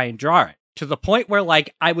they try and draw it. To the point where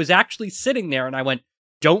I was actually sitting there and I went,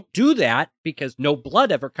 don't do that because no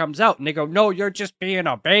blood ever comes out. And they go, no, you're just being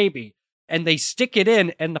a baby. And they stick it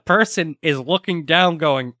in and the person is looking down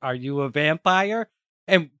going, are you a vampire?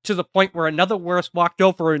 And to the point where another nurse walked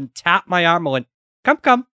over and tapped my arm and went,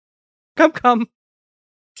 come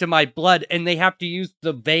to my blood. And they have to use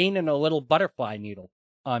the vein and a little butterfly needle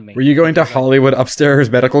on me. Were you going to Hollywood Upstairs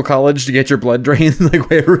Medical College to get your blood drained?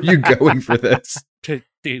 Where were you going for this? To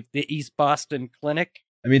the East Boston Clinic?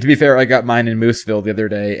 I mean, to be fair, I got mine in Mooseville the other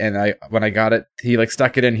day, and when I got it, he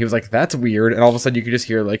stuck it in. He was like, "That's weird," and all of a sudden, you could just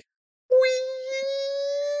hear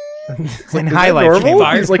In Is that highlights, normal?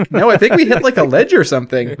 maybe. He's like, no, I think we hit like a ledge or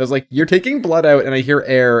something. I was like, you're taking blood out, and I hear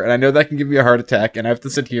air, and I know that can give you a heart attack, and I have to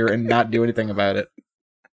sit here and not do anything about it.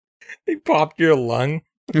 They popped your lung.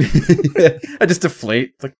 I just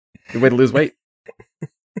deflate. It's like a good way to lose weight.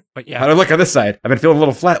 But How yeah, do I look on this side? I've been feeling a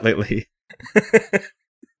little flat lately.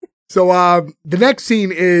 So the next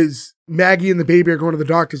scene is Maggie and the baby are going to the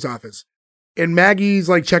doctor's office. And Maggie's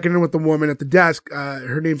like checking in with the woman at the desk.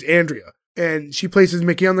 Her name's Andrea. And she places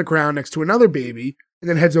Mickey on the ground next to another baby and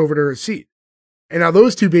then heads over to her seat. And now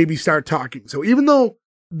those two babies start talking. So even though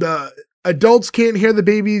the adults can't hear the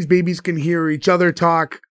babies can hear each other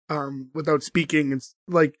talk without speaking. It's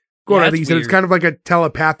like, Yeah, I it's think you said it's weird. kind of like a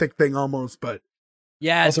telepathic thing almost, but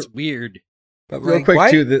yeah, it's Also- weird. But Real like, quick,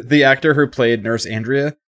 what? too, the actor who played Nurse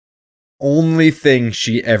Andrea, only thing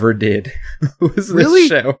she ever did was this Really?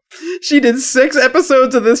 show. She did 6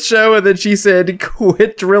 episodes of this show, and then she said,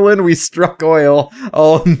 quit drilling, we struck oil.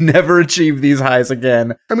 I'll never achieve these highs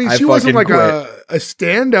again. I mean, I she wasn't like fucking a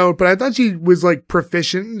standout, but I thought she was like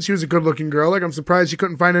proficient. She was a good looking girl. Like, I'm surprised she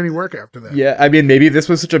couldn't find any work after that. Yeah, I mean, maybe this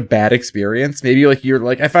was such a bad experience. Maybe like you're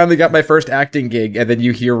like, I finally got my first acting gig, and then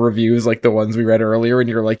you hear reviews like the ones we read earlier, and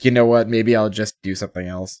you're like, you know what? Maybe I'll just do something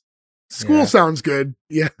else. School Yeah. sounds good.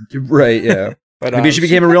 Yeah, Right? Yeah. But Maybe she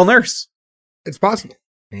became a real nurse. it's possible.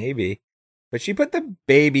 Maybe. But she put the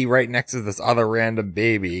baby right next to this other random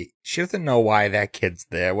baby. She doesn't know why that kid's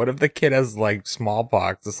there. What if the kid has like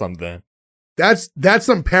smallpox or something? That's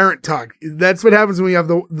some parent talk. That's what happens when you have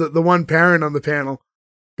the one parent on the panel.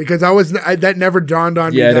 Because that never dawned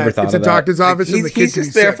on me. Yeah, I that never thought it's of a that. doctor's Like, office and the he's kid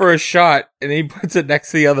just there for a shot and he puts it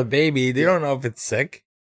next to the other baby. They don't know if it's sick.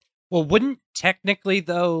 Well, wouldn't technically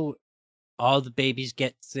though all the babies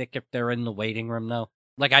get sick if they're in the waiting room though?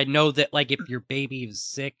 Like I know that like if your baby is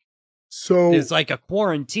sick, So there's like a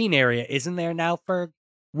quarantine area, isn't there now, Ferg?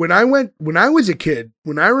 when I was a kid,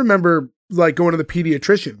 when I remember like going to the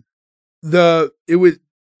pediatrician, it was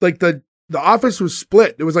like the office was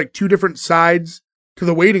split. There was like 2 different sides to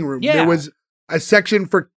the waiting room. Yeah. There was a section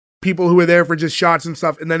for people who were there for just shots and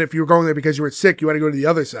stuff, and then if you were going there because you were sick, you had to go to the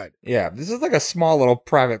other side. Yeah, this is like a small little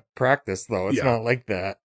private practice though. It's Yeah. not like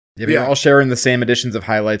that. Yeah, but Yeah. you're all sharing the same editions of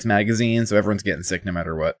Highlights magazine, so everyone's getting sick no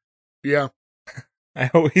matter what. Yeah. I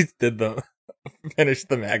always did finish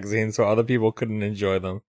the magazine so other people couldn't enjoy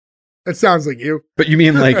them. That sounds like you. But you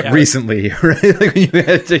mean like Yeah. recently, right? Like when you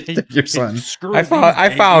had to take your son. Screw I these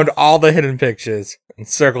found babies. all the hidden pictures and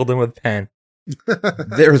circled them with pen.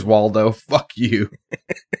 There's Waldo. Fuck you.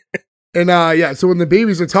 And yeah, so when the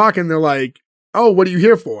babies are talking, they're like, "Oh, what are you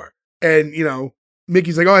here for?" And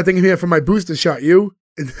Mickey's like, "Oh, I think I'm here for my booster shot." You,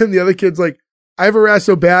 and then the other kid's like, "I have a rash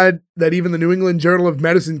so bad that even the New England Journal of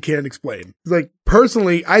Medicine can't explain." He's like,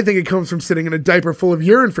 "Personally, I think it comes from sitting in a diaper full of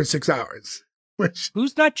urine for 6 hours." Which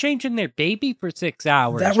Who's not changing their baby for 6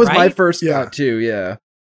 hours? That was my right? first Yeah. thought too, yeah.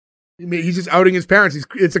 I mean, he's just outing his parents.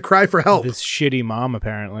 It's a cry for help. This shitty mom,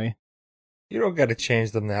 apparently. You don't got to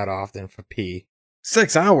change them that often for pee.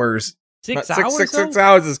 6 hours. Six Not hours. Six though?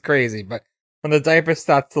 hours is crazy, but when the diaper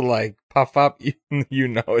starts to like puff up, you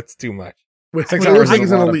know it's too much. When 6 it hours looks like is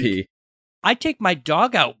it's a gonna lot of leak. pee. I take my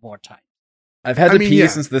dog out more time. I've had I to mean, pee yeah.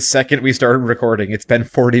 since the second we started recording. It's been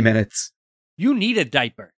 40 minutes. You need a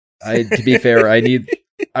diaper. To be fair,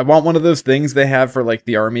 I want one of those things they have for like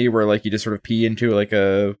the army where like you just sort of pee into like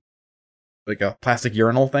a plastic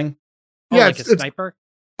urinal thing. Oh, Yeah, like a it's- sniper.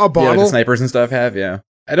 A Yeah, like bottle. the snipers and stuff have, yeah.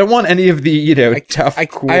 I don't want any of the, tough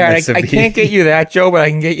coolness of I the... can't get you that, Joe, but I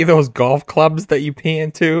can get you those golf clubs that you pee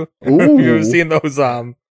into. Have you ever Ooh. seen those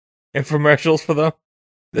infomercials for them?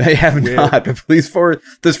 I have Weird. not, but please forward.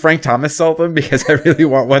 Does Frank Thomas sell them? Because I really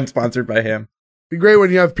want one sponsored by him. Be great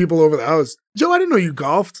when you have people over the house. Joe, I didn't know you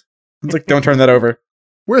golfed. It's like, don't turn that over.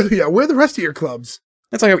 Where are the rest of your clubs?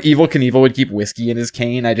 That's like how Evil Knievel would keep whiskey in his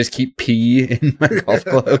cane. I just keep pee in my golf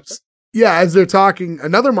clubs. Yeah, as they're talking,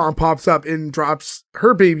 another mom pops up and drops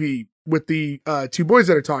her baby with the 2 boys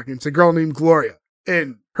that are talking. It's a girl named Gloria.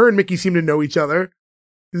 And her and Mickey seem to know each other.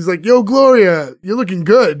 He's like, "Yo, Gloria, you're looking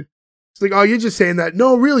good." She's like, "Oh, you're just saying that."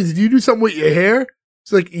 "No, really, did you do something with your hair?"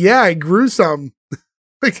 She's like, "Yeah, I grew some."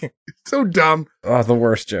 Like, so dumb. Oh, the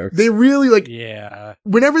worst jokes. They really, like, Yeah.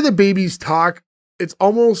 whenever the babies talk, it's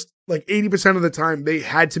almost like 80% of the time they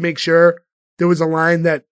had to make sure there was a line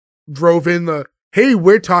that drove in the, "Hey,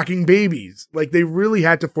 we're talking babies." Like, they really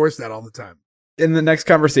had to force that all the time. In the next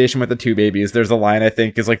conversation with the 2 babies, there's a line I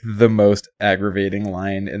think is like the most aggravating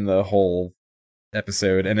line in the whole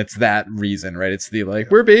episode, and it's that reason, right? It's the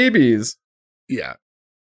like, we're babies. Yeah.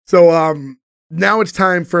 So now it's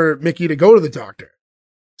time for Mickey to go to the doctor.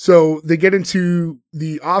 So they get into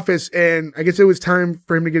the office, and I guess it was time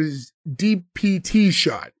for him to get his DPT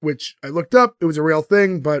shot, which I looked up. It was a real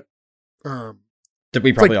thing, but That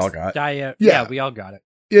we probably like all got. Yeah, Yeah. we all got it.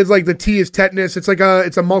 It's like the T is tetanus. It's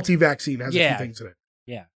a multi-vaccine. It has a Yeah. few things in it.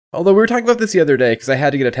 Although we were talking about this the other day because I had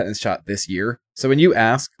to get a tetanus shot this year. So when you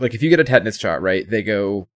ask, like, if you get a tetanus shot, right, they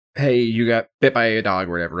go, "Hey, you got bit by a dog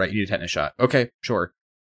or whatever, right? You need a tetanus shot." Okay, sure.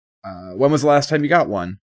 When was the last time you got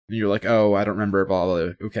one? And you're like, "Oh, I don't remember." Blah blah.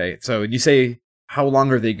 Blah. Okay, so you say, "How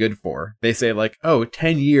long are they good for?" They say like, "Oh,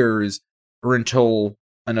 10 years or until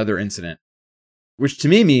another incident," which to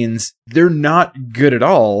me means they're not good at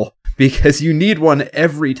all because you need one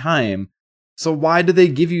every time. So why do they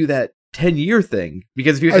give you that 10-year thing?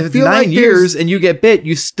 Because if I it's feel 9 like years and you get bit,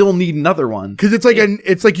 you still need another one. Because it's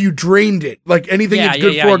like you drained it. Like anything Yeah, it's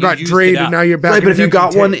good yeah, for you got used drained, it up. and now you're back. Right, in but if you an got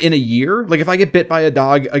empty one tank. in a year, like if I get bit by a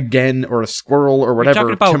dog again or a squirrel or whatever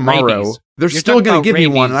talking about tomorrow, rabies. they're You're still talking going about to give me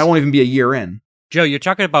one, and rabies. I won't even be a year in. Joe, you're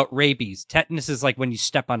talking about rabies. Tetanus is like when you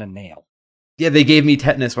step on a nail. Yeah, they gave me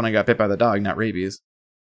tetanus when I got bit by the dog, not rabies.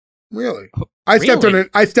 Really, Oh, I stepped really?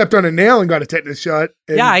 I stepped on a nail and got a tetanus shot.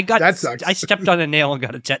 And Yeah, I got that sucks. I stepped on a nail and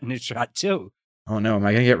got a tetanus shot too. Oh no, am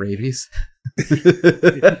I going to get rabies?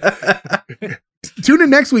 Tune in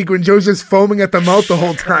next week when Joe's just foaming at the mouth the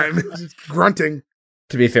whole time, just grunting.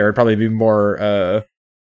 To be fair, it'd probably be more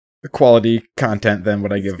quality content than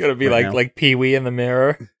what I give. It's gonna be right like now. Pee Wee in the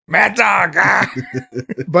mirror. Mad Dog. Ah!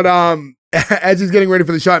 But as he's getting ready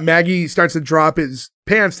for the shot, Maggie starts to drop his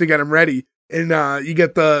pants to get him ready, and you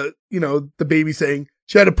get the baby saying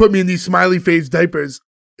she had to put me in these smiley face diapers.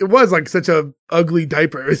 It was like such a ugly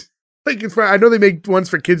diaper. Like it's I know they make ones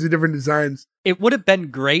for kids with different designs. It would have been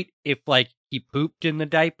great if like he pooped in the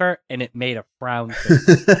diaper and it made a frown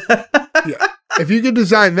face. If you could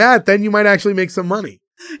design that, then you might actually make some money.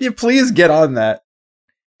 Yeah, please get on that.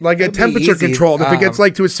 Like a That'd be temperature easy. controlled. If it gets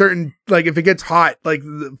like to a certain, like if it gets hot, like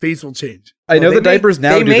the face will change. I know Well, the they make- diapers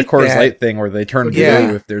now they do the make Coors that. Light thing where they turn blue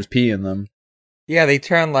Yeah. if there's pee in them. Yeah, they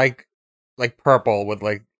turn like purple with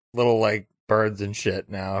like little like birds and shit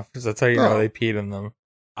now because that's how you know Oh. they peed in them.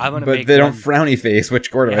 I'm gonna But make they don't one- frowny face, which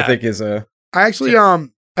Gordon I Yeah. think is a. I actually,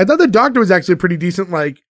 I thought the doctor was actually a pretty decent,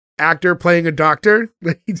 like actor playing a doctor.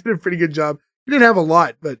 Like he did a pretty good job. He didn't have a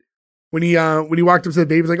lot, but when he walked up to the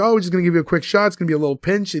baby, he was like, "Oh, we're just gonna give you a quick shot. It's gonna be a little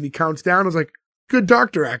pinch," and he counts down. I was like, "Good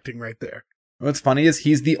doctor acting right there." What's funny is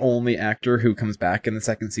he's the only actor who comes back in the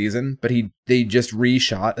second season, but they just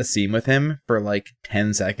reshot a scene with him for like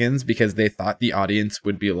 10 seconds because they thought the audience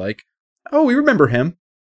would be like, "Oh, we remember him."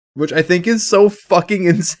 Which I think is so fucking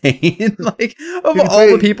insane. Like, of Did he all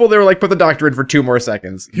the play- people, they were like, put the doctor in for 2 more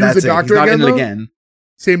seconds. He was That's the it. doctor He's not again, in it though? again.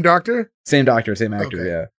 Same doctor. Same doctor, same actor, Okay.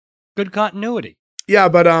 yeah. good continuity. Yeah,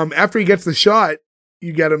 but after he gets the shot,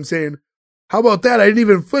 you get him saying, "How about that? I didn't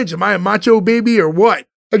even flinch. Am I a macho baby or what?"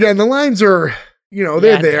 Again, the lines are, they're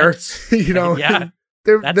Yeah, there. that's-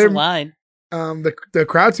 they're That's they're a line. the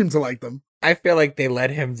crowd seems to like them. I feel like they let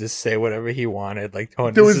him just say whatever he wanted. Like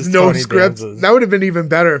Tony, There this was is no Tony script. Danza's. That would have been even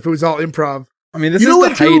better if it was all improv. I mean, this You is know the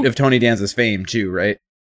what, height too? of Tony Danza's fame, too, right?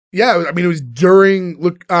 Yeah, I mean, it was during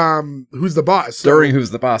Who's the Boss? So- During Who's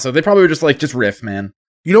the Boss. So they probably were just like, just riff, man.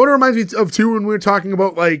 You know what it reminds me of too when we were talking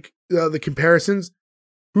about like the comparisons?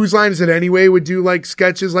 Whose Line Is It Anyway would do like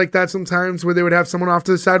sketches like that sometimes where they would have someone off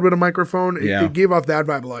to the side with a microphone. Yeah. It gave off that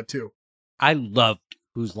vibe a lot too. I loved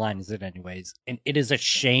Whose Line Is It Anyways? And it is a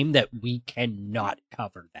shame that we cannot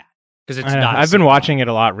cover that. Because it's I know. not. a I've been sitcom. watching it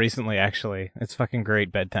a lot recently, actually. It's fucking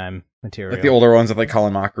great bedtime material. Like the older ones with like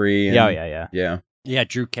Colin Mockery. And, Yeah. Yeah. Yeah,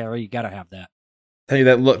 Drew Carey, you gotta have that. Tell you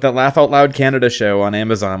that Laugh Out Loud Canada show on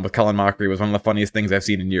Amazon with Colin Mockery was one of the funniest things I've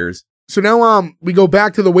seen in years. So now we go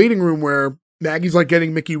back to the waiting room where Maggie's like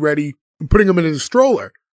getting Mickey ready and putting him in his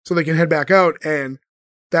stroller so they can head back out. And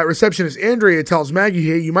that receptionist Andrea tells Maggie,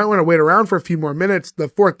 "Hey, you might want to wait around for a few more minutes. The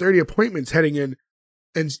 4:30 appointment's heading in,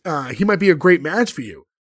 and he might be a great match for you.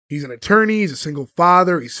 He's an attorney. He's a single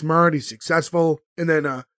father. He's smart. He's successful. And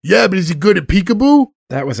then, yeah, but is he good at peekaboo?"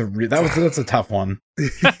 That's a tough one.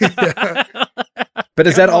 Yeah. But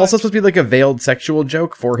is that also supposed to be like a veiled sexual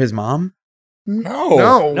joke for his mom? No.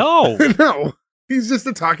 No, No. no. He's just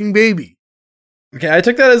a talking baby. Okay, I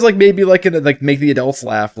took that as like maybe like make the adults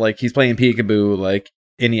laugh, like he's playing peekaboo, like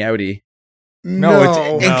innie outie. No,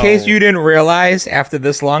 it's, in No. case you didn't realize after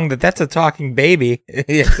this long that's a talking baby.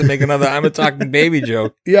 You have to make another I'm a talking baby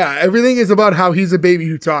joke. Yeah, everything is about how he's a baby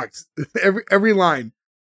who talks. Every line.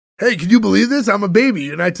 "Hey, can you believe this? I'm a baby,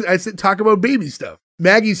 and I talk about baby stuff."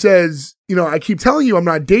 Maggie says, "I keep telling you I'm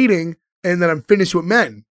not dating, and that I'm finished with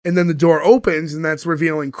men." And then the door opens, and that's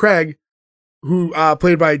revealing Craig, who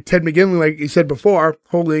played by Ted McGinley, like you said before,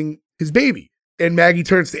 holding his baby. And Maggie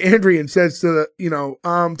turns to Andrea and says to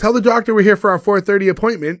tell the doctor we're here for our 4:30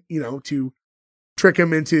 appointment, to trick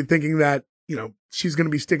him into thinking that, she's going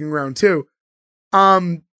to be sticking around too.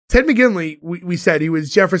 Ted McGinley, we said he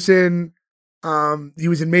was Jefferson. He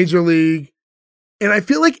was in Major League. And I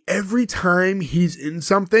feel like every time he's in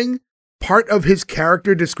something, part of his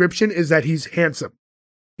character description is that he's handsome.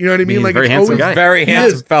 You know what I mean? He's Like a very it's handsome always, guy. Very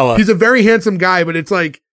handsome fella. He's a very handsome guy, but it's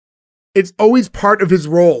like, it's always part of his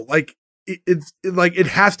role. Like it's like it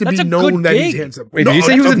has to That's be a known good that he's gig. handsome. Wait, did you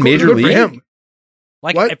say he was in Major good for League? him.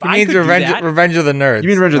 Like, What? if He I means could do Revenge, that, Revenge of the Nerds. You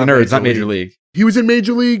mean Revenge of the Nerds, not Major League. He was in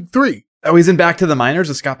Major League 3. Oh, he's in Back to the Minors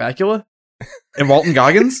with Scott Bakula? And Walton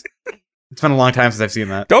Goggins? It's been a long time since I've seen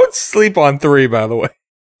that. Don't sleep on 3, by the way.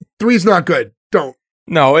 3's not good. Don't.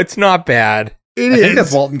 No, it's not bad. It I is. think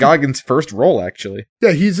that's Walton Goggins' first role, actually.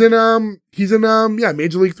 Yeah, he's in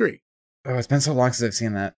Major League 3. Oh, it's been so long since I've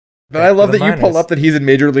seen that. But Back I to love the that you pull Minors. up that he's in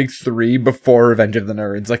Major League 3 before Revenge of the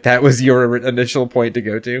Nerds. Like, that was your initial point to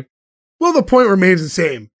go to. Well, the point remains the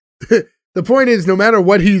same. The point is, no matter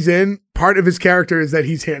what he's in, part of his character is that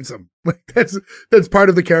he's handsome. Like that's part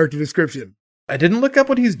of the character description. I didn't look up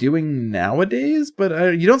what he's doing nowadays, but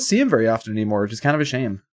you don't see him very often anymore, which is kind of a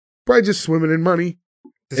shame. Probably just swimming in money.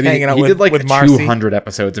 Just hanging out he with, did like with Marcy. 200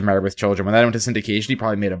 episodes of Married with Children. When that went to syndication, he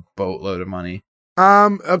probably made a boatload of money.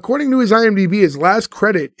 According to his IMDb, his last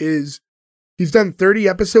credit is he's done 30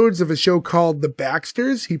 episodes of a show called The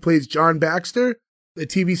Baxters. He plays John Baxter, the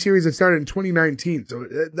TV series that started in 2019. So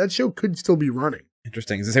that show could still be running.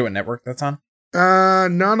 Interesting. Does it say what network that's on?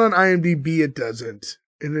 Not on IMDb, it doesn't.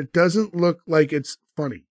 And it doesn't look like it's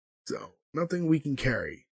funny. So nothing we can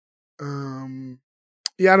carry.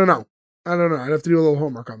 Yeah, I don't know. I'd have to do a little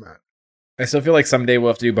homework on that. I still feel like someday we'll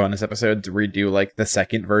have to do bonus episodes to redo like the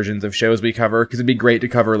second versions of shows we cover, because it'd be great to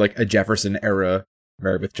cover like a Jefferson era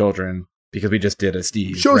Married with Children, because we just did a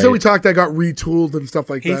Steve. Shows right? that we talked that got retooled and stuff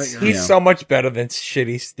like that. He's Yeah. so much better than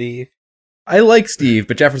shitty Steve. I like Steve,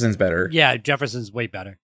 but Jefferson's better. yeah, Jefferson's way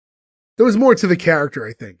better. There was more to the character,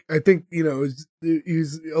 I think. I think, he's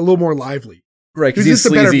a little more lively. Right, because He's he's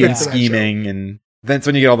just a better sleazy fit and for that scheming, and that's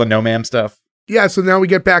when you get all the no ma'am stuff. Yeah, so now we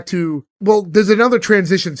get back to, well, there's another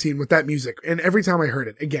transition scene with that music. And every time I heard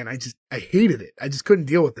it, again, I hated it. I just couldn't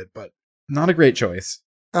deal with it. But Not a great choice.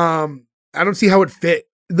 I don't see how it fit.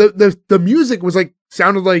 The music was like,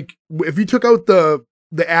 sounded like, if you took out the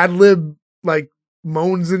ad lib, like,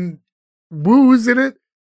 moans and woos in it,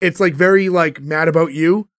 it's like very, like, Mad About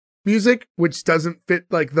You music, which doesn't fit,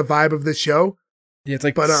 like, the vibe of the show. Yeah, it's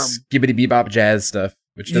like But, skibbity bebop jazz stuff,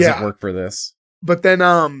 which doesn't work for this. But then,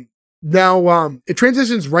 now, it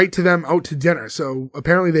transitions right to them out to dinner. So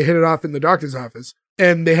apparently they hit it off in the doctor's office,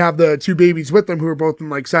 and they have the two babies with them who are both in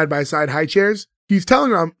like side by side high chairs. He's telling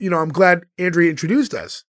her, I'm glad Andrea introduced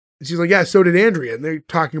us. And she's like, yeah, so did Andrea. And they're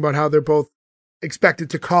talking about how they're both expected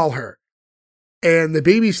to call her. And the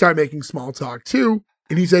babies start making small talk too.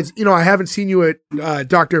 And he says, I haven't seen you at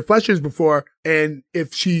Dr. Fletcher's before. And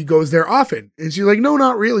if she goes there often. And she's like, no,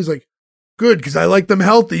 not really. He's like, good, because I like them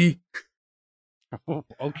healthy.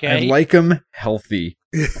 Okay. I like him healthy.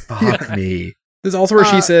 Fuck me. There's also where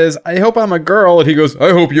she says, I hope I'm a girl. And he goes,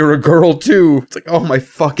 I hope you're a girl too. It's like, oh my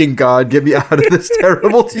fucking God, get me out of this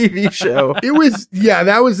terrible TV show. It was, yeah,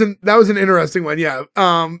 that was an interesting one. Yeah.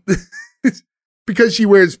 Because she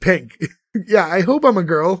wears pink. Yeah. I hope I'm a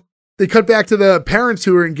girl. They cut back to the parents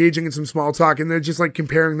who are engaging in some small talk, and they're just like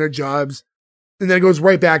comparing their jobs. And then it goes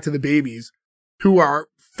right back to the babies who are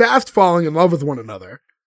fast falling in love with one another.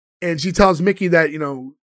 And she tells Mickey that,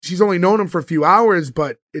 she's only known him for a few hours,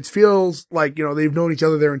 but it feels like, they've known each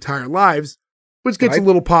other their entire lives, which gets a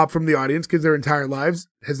little pop from the audience because their entire lives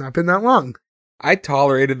has not been that long. I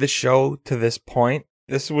tolerated the show to this point.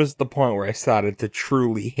 This was the point where I started to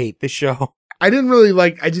truly hate the show. I didn't really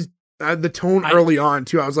the tone early on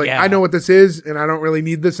too. I was like, Yeah. I know what this is and I don't really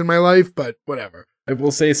need this in my life, but whatever. I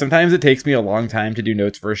will say sometimes it takes me a long time to do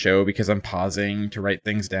notes for a show because I'm pausing to write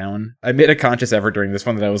things down. I made a conscious effort during this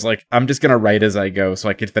one that I was like, I'm just going to write as I go so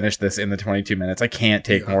I could finish this in the 22 minutes. I can't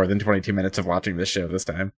take more than 22 minutes of watching this show this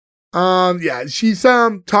time. Yeah, she's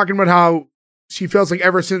talking about how she feels like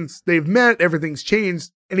ever since they've met, everything's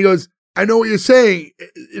changed. And he goes, I know what you're saying.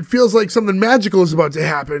 It feels like something magical is about to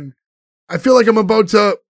happen. I feel like I'm about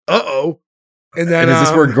to, And then, And is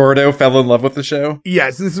this where Gordo fell in love with the show?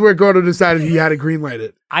 Yes, this is where Gordo decided he had to greenlight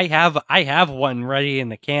it. I have one ready in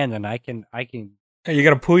the can, and I can. Are you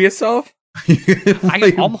gonna poo yourself?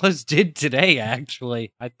 I almost did today.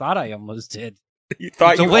 Actually, I thought I almost did. You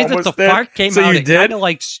thought The you way that almost the did? fart came so out, you it did? kind of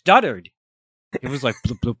like stuttered. It was like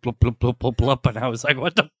blub blub blub blub blub blub blub, and I was like,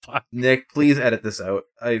 "What the fuck?" Nick, please edit this out.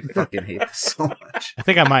 I fucking hate this so much. I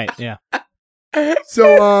think I might. Yeah.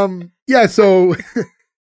 So, so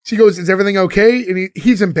she goes, is everything okay? And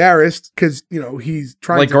he's embarrassed because, he's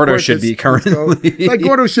trying Like to Gordo court should this be currently. like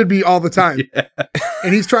Gordo should be all the time. Yeah.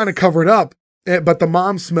 And he's trying to cover it up. but the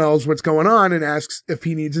mom smells what's going on and asks if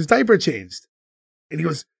he needs his diaper changed. And he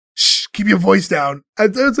goes, "Shh, keep your voice down."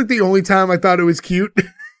 That was like the only time I thought it was cute.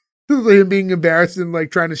 Him being embarrassed and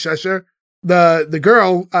like trying to shush her. The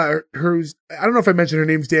girl, who's, I don't know if I mentioned her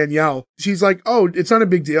name's Danielle. She's like, "Oh, it's not a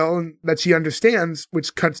big deal," and that she understands,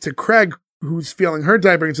 which cuts to Craig, who's feeling her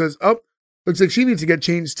diaper and says, "Oh, looks like she needs to get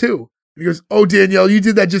changed too." And he goes, "Oh, Danielle, you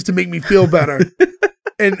did that just to make me feel better."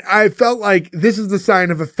 And I felt like this is the sign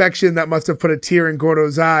of affection that must have put a tear in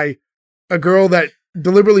Gordo's eye. A girl that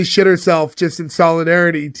deliberately shit herself just in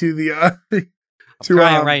solidarity to the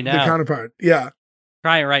crying right the now. counterpart. Yeah,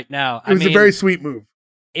 Crying right now. it was a very sweet move.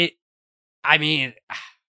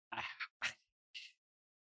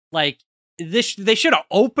 Like this, they should have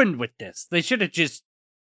opened with this. They should have just,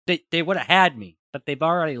 they would have had me, but they've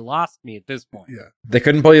already lost me at this point. Yeah. They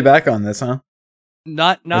couldn't pull you back on this, huh?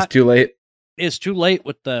 It's too late. It's too late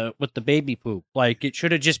with the baby poop. Like it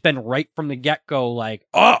should have just been right from the get go. Like,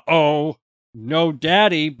 uh-oh, no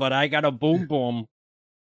daddy, but I got a boom boom.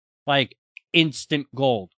 Like instant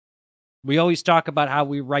gold. We always talk about how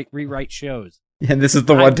we rewrite shows. And this is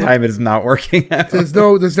the one time it is not working. There's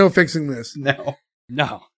no fixing this. No.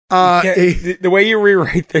 The way you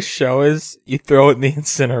rewrite this show is you throw it in the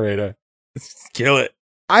incinerator. Kill it.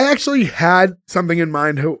 I actually had something in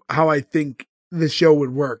mind how I think this show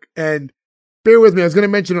would work. And bear with me, I was going to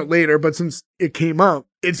mention it later, but since it came up,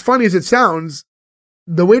 it's funny as it sounds,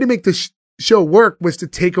 the way to make the show work was to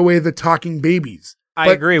take away the talking babies.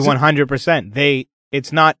 I agree 100%.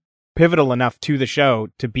 It's not pivotal enough to the show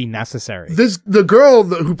to be necessary. The girl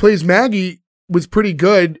who plays Maggie was pretty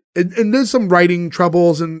good, and there's some writing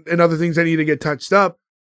troubles and other things that need to get touched up.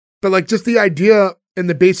 But like just the idea and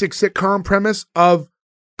the basic sitcom premise of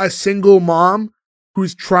a single mom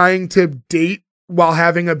who's trying to date while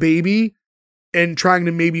having a baby and trying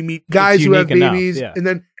to maybe meet guys who have babies, enough,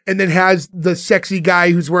 yeah. and then has the sexy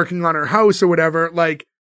guy who's working on her house or whatever, like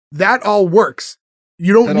that all works.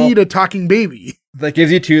 You don't need a talking baby. That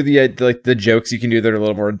gives you too the jokes you can do that are a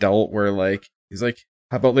little more adult, where like he's like,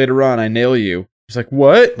 "How about later on I nail you?" He's like,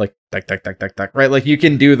 "What?" Like tack, right? Like you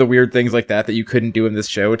can do the weird things like that you couldn't do in this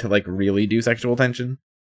show to like really do sexual tension.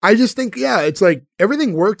 I just think, yeah, it's like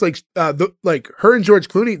everything worked. Like like her and George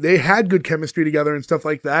Clooney, they had good chemistry together and stuff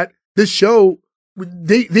like that. This show,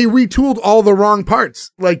 they retooled all the wrong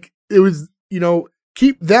parts. Like it was,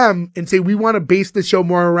 keep them and say, we want to base the show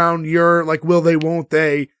more around your like, will they, won't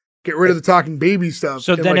they, get rid of the talking baby stuff.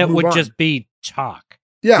 So then it would just be talk.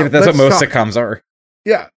 Yeah. That's what most sitcoms are.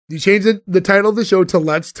 Yeah. You change the title of the show to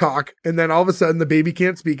Let's Talk, and then all of a sudden the baby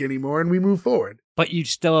can't speak anymore and we move forward. But you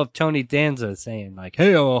still have Tony Danza saying like,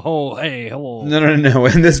 "Hey, oh, hey, hello." No.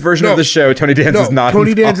 In this version of the show, Tony Danza is not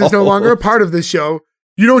Tony involved. Danza is no longer a part of this show.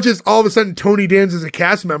 You don't just all of a sudden Tony Danza is a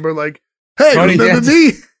cast member like, "Hey, Tony remember Danza.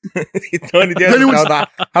 me?" Tony Danza is now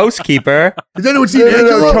the housekeeper. Then it would see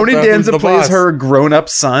No. Tony Who's Danza the plays boss? her grown-up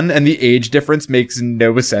son, and the age difference makes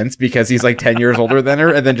no sense because he's like 10 years older than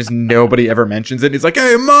her, and then just nobody ever mentions it. He's like,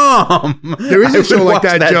 "Hey, Mom!" There is a I show would like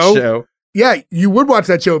watch that, Joe. Show. Yeah, you would watch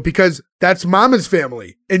that show because that's Mama's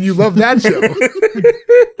Family, and you love that show.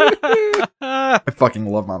 I fucking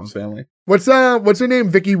love Mama's Family. What's her name?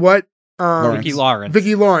 Vicky what? Vicki Lawrence.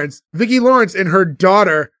 Vicky Lawrence. Vicky Lawrence and her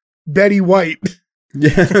daughter Betty White.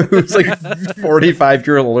 Yeah, who's like 45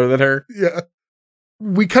 years older than her. Yeah.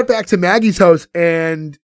 We cut back to Maggie's house,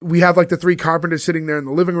 and we have like the three carpenters sitting there in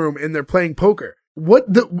the living room, and they're playing poker. What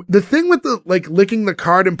the thing with the like licking the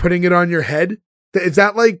card and putting it on your head? Is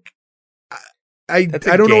that like? I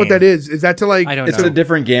don't know what that is. Is that to like? I don't It's know. a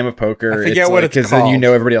different game of poker. I forget what it's because then you called.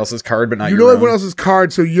 know everybody else's card, but not You your know own. everyone else's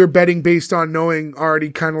card, so you're betting based on knowing already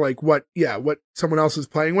kind of like what someone else is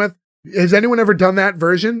playing with. Has anyone ever done that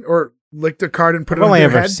version or licked a card and put I've it on only their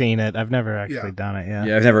ever head? seen it. I've never actually done it.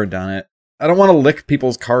 Yeah, I've never done it. I don't want to lick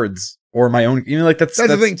people's cards or my own. Like that's That's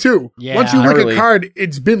the thing too. Yeah. Once you Not lick really. a card,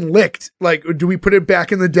 it's been licked. Like, do we put it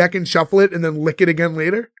back in the deck and shuffle it and then lick it again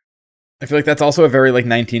later? I feel like that's also a very like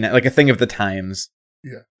a thing of the times.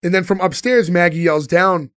 Yeah. And then from upstairs, Maggie yells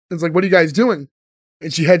down and is like, "What are you guys doing?"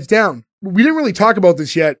 And she heads down. We didn't really talk about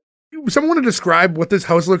this yet. Someone want to describe what this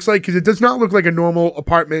house looks like? Because it does not look like a normal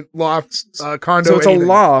apartment, loft, condo. So it's anything. a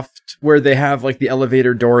loft where they have like the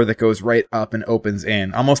elevator door that goes right up and opens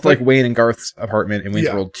in, almost like Wayne and Garth's apartment in Wayne's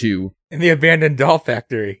Yeah. World 2. In the abandoned doll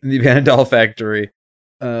factory. In the abandoned doll factory.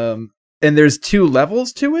 And there's 2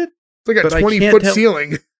 levels to it. It's like a but I 20-foot can't tell-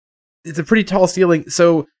 ceiling. It's a pretty tall ceiling.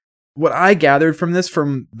 So what I gathered from this,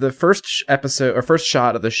 from the first episode or first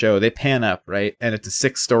shot of the show, they pan up, right? And it's a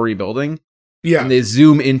 6-story building. Yeah. And they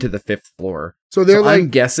zoom into the 5th floor. So they're So like, I'm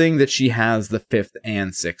guessing that she has the 5th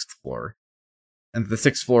and 6th floor. And the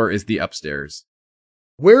 6th floor is the upstairs.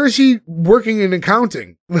 Where is she working in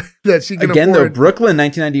accounting that she can Again, though, afford? Brooklyn,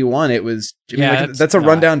 1991, it was, I mean, Yeah, like, it's that's a not-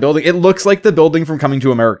 rundown building. It looks like the building from Coming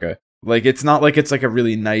to America. Like, it's not like it's like a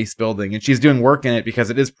really nice building, and she's doing work in it because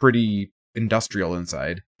it is pretty industrial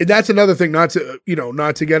inside. And that's another thing, not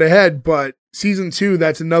to get ahead, but season 2,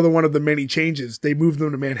 that's another one of the many changes. They moved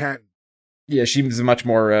them to Manhattan. Yeah, she's much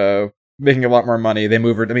more, making a lot more money. They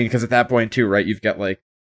move her, I mean, because at that point, too, right, you've got, like,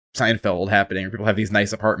 Seinfeld happening, where people have these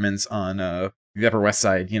nice apartments on, the Upper West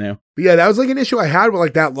Side, you know? But yeah, that was like an issue I had with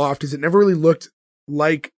like that loft, is it never really looked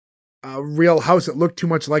like a real house. It looked too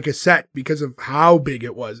much like a set because of how big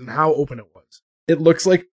it was and how open it was. It looks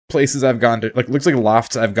like places I've gone to, like, looks like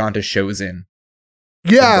lofts I've gone to shows in.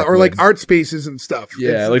 Yeah, or like Brooklyn. art spaces and stuff.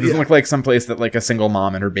 Yeah, like, doesn't look like some place that, like, a single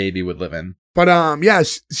mom and her baby would live in. But yeah,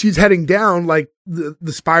 she's heading down like the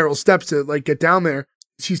spiral steps to like get down there.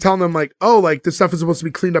 She's telling them like, oh, like this stuff is supposed to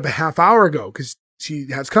be cleaned up a half hour ago because she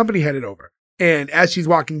has company headed over. And as she's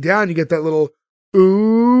walking down, you get that little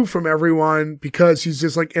ooh from everyone because she's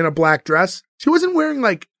just like in a black dress. She wasn't wearing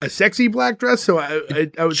like a sexy black dress, so I was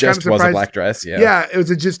kind of Just surprised. was a black dress, yeah. Yeah, it was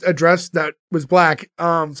just a dress that was black. So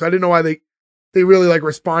I didn't know why they really like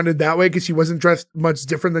responded that way because she wasn't dressed much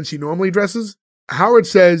different than she normally dresses. Howard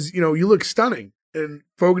says, you look stunning. And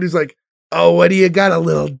Fogarty's like, oh, what do you got, a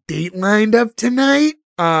little date lined up tonight?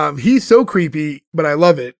 He's so creepy, but I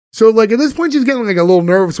love it. So like at this point, she's getting like a little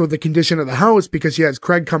nervous with the condition of the house because she has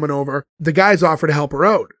Craig coming over. The guys offer to help her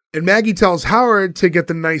out. And Maggie tells Howard to get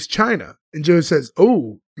the nice china. And Joe says,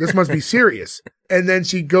 oh, this must be serious. And then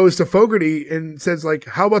she goes to Fogarty and says like,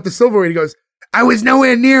 how about the silverware? He goes, I was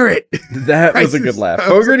nowhere near it. That was a good laugh.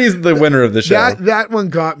 Fogarty's the winner of the show. That one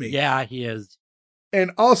got me. Yeah, he is.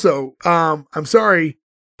 And also, I'm sorry,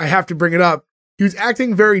 I have to bring it up. He was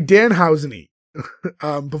acting very Danhausen-y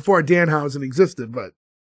before Danhausen existed, but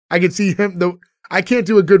I could see him though. I can't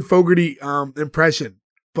do a good Fogarty impression,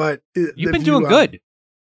 but You've been doing good.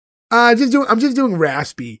 I'm just doing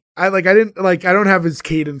raspy. I don't have his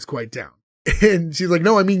cadence quite down. And she's like,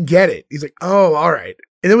 no, I mean, get it. He's like, oh, all right.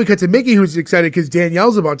 And then we cut to Mickey, who's excited because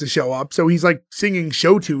Danielle's about to show up. So he's like singing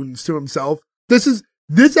show tunes to himself.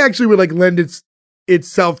 This actually would like lend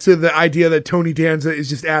itself to the idea that Tony Danza is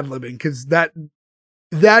just ad-libbing, because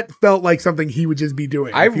that felt like something he would just be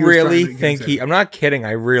doing. I if he was really trying to think get it. I'm not kidding.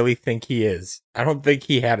 I really think he is. I don't think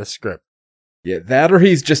he had a script. Yeah, that or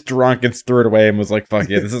he's just drunk and threw it away and was like, fuck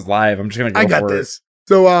yeah, this is live. I'm just going to go I got for this.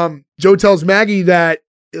 So Joe tells Maggie that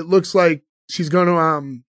it looks like she's going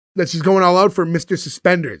to that she's going all out for Mr.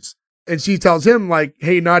 Suspenders. And she tells him like,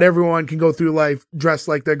 hey, not everyone can go through life dressed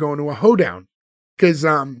like they're going to a hoedown. Because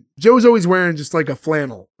Joe's always wearing just like a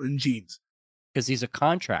flannel and jeans. Because he's a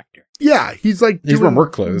contractor. Yeah, he's like He's doing wearing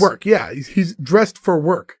work clothes. Work, yeah. He's dressed for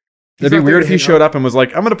work. It'd be weird if he showed up and was like,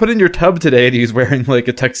 I'm going to put in your tub today, and he's wearing like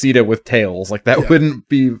a tuxedo with tails. Like that Yeah. wouldn't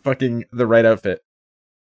be fucking the right outfit.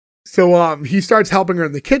 So he starts helping her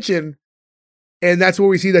in the kitchen, and that's where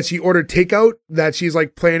we see that she ordered takeout, that she's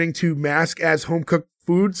like planning to mask as home cooked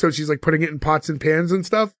food. So she's like putting it in pots and pans and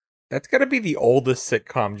stuff. That's got to be the oldest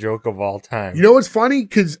sitcom joke of all time. You know what's funny?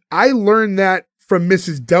 Because I learned that from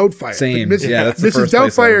Mrs. Doubtfire. Same. Like, Yeah, that's the Mrs. first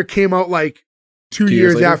place Doubtfire came out like 2 2 years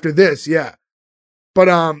years later? after this. Yeah. But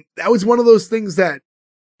that was one of those things that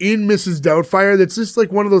in Mrs. Doubtfire, that's just like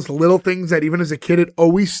one of those little things that even as a kid, it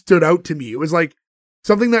always stood out to me. It was like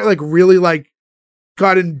something that like really like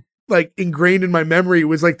got ingrained in my memory,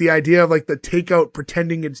 was like the idea of like the takeout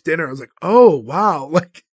pretending it's dinner. I was like, oh wow.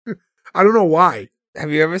 Like, I don't know why. Have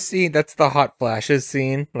you ever seen, that's the Hot Flashes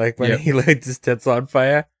scene, like when Yep. he lights his tits on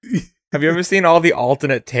fire? Have you ever seen all the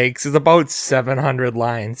alternate takes? There's about 700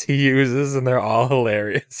 lines he uses, and they're all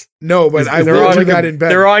hilarious. No, but I They're will on- do that in bed.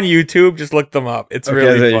 They're on YouTube. Just look them up. It's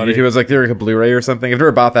really funny. He was like, there was a Blu-ray or something. I've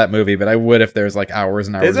never bought that movie, but I would if there's like hours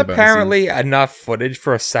and hours. There's of bonus apparently enough footage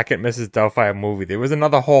for a second Mrs. Doubtfire movie. There was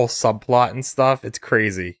another whole subplot and stuff. It's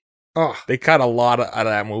crazy. Oh, They cut a lot out of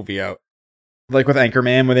that movie out. scenes. Like with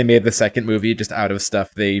Anchorman, when they made the second movie just out of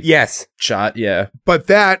stuff they Yes. shot. Yeah, but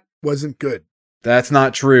that wasn't good. that's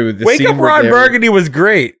not true. The Wake scene Up where Ron they're- Burgundy was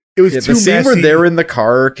great. It was Yeah, too the scene messy. where they're in the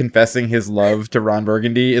car confessing his love to Ron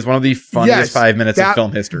Burgundy is one of the funniest Yes, 5 minutes that- of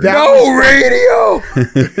film history. that- No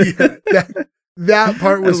radio! Yeah, that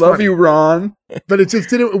part I was love funny. you, Ron. But it just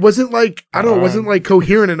didn't. It wasn't like, I don't know. It wasn't like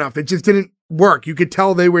coherent enough. It just didn't work. You could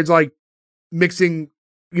tell they were like mixing,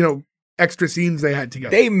 extra scenes they had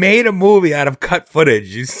together. They made a movie out of cut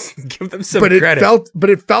footage. You give them some but it credit. felt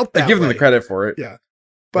that I give them way. the credit for it. Yeah.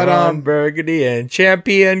 But Ron Burgundy and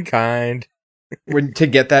Champion Kind. When to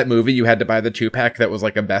get that movie, you had to buy the 2-pack that was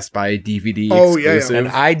like a Best Buy DVD Oh, yeah, yeah. exclusive.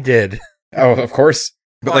 And I did. Oh, of course.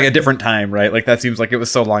 But like a different time, right? Like that seems like it was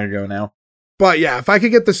so long ago now. But yeah, if I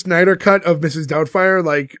could get the Snyder cut of Mrs. Doubtfire,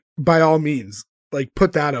 like, by all means, like,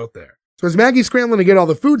 put that out there. So as Maggie's scrambling to get all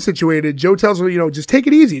the food situated, Joe tells her, just take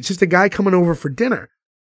it easy. It's just a guy coming over for dinner.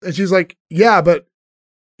 And she's like, yeah, but,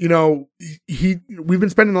 we've been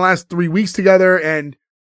spending the last 3 weeks together, and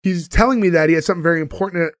he's telling me that he has something very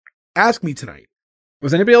important to ask me tonight.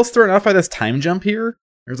 Was anybody else thrown off by this time jump here?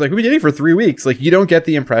 It was like, we've been dating for 3 weeks. Like, you don't get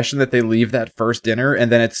the impression that they leave that first dinner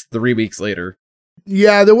and then it's 3 weeks later.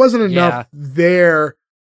 Yeah, there wasn't enough there.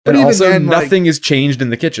 But And even also, then, nothing is changed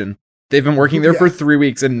in the kitchen. They've been working there Yeah. for 3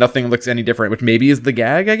 weeks and nothing looks any different, which maybe is the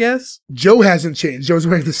gag, I guess. Joe hasn't changed. Joe's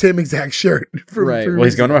wearing the same exact shirt. Right. Well,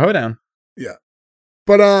 he's going to a hoedown.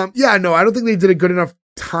 But I don't think they did a good enough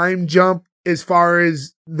time jump as far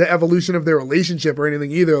as the evolution of their relationship or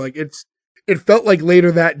anything either. Like it felt like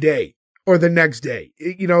later that day or the next day.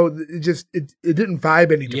 It didn't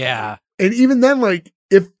vibe any different. Yeah. And even then, like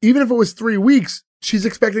even if it was 3 weeks, she's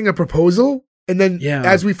expecting a proposal, and then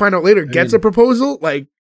as we find out later, gets a proposal. Like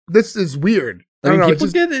this is weird. I don't know. People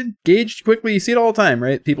get engaged quickly. You see it all the time,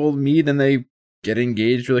 right? People meet and they get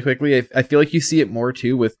engaged really quickly. I feel like you see it more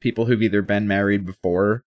too with people who've either been married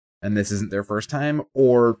before and this isn't their first time,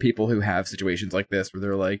 or people who have situations like this where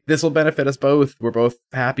they're like, this will benefit us both. We're both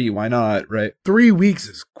happy. Why not? Right? 3 weeks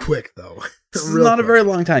is quick though. This is not a very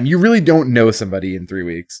long time. You really don't know somebody in 3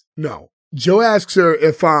 weeks. No. Joe asks her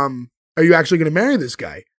if, are you actually going to marry this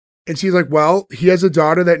guy? And she's like, well, he has a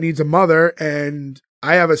daughter that needs a mother, and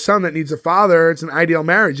I have a son that needs a father. It's an ideal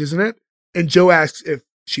marriage, isn't it? And Joe asks if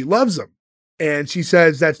she loves him. And she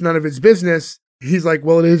says that's none of his business. He's like,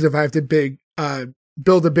 well, it is if I have to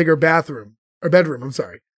build a bigger bedroom. I'm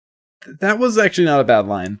sorry. That was actually not a bad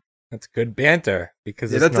line. That's good banter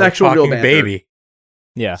because Yeah, it's that's no actual real talking banter. baby.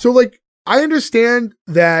 Yeah. So, like, I understand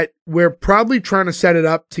that we're probably trying to set it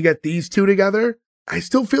up to get these two together. I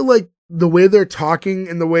still feel like the way they're talking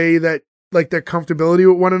and the way that, like, their comfortability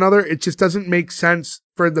with one another, it just doesn't make sense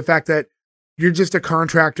for the fact that you're just a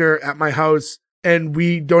contractor at my house and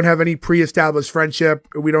we don't have any pre-established friendship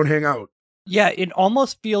or we don't hang out. Yeah, it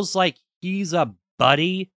almost feels like he's a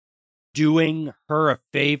buddy doing her a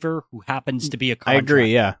favor who happens to be a I contractor.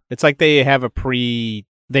 agree, yeah. It's like they have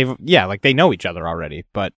they know each other already,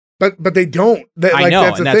 but But they don't. I know,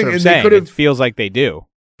 That's the and that's thing. what I'm And saying. they could It have, feels like they do.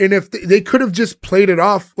 and if they could have just played it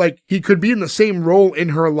off, like he could be in the same role in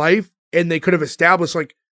her life, and they could have established,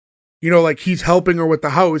 like, like he's helping her with the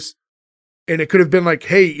house, and it could have been like,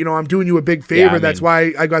 hey, I'm doing you a big favor. I That's mean-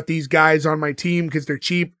 why I got these guys on my team because they're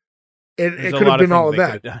cheap, and There's it a could have lot been all of things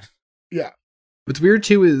they that. could have done. Yeah, What's weird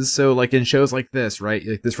too is, so like in shows like this, right?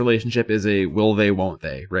 Like this relationship is a will they, won't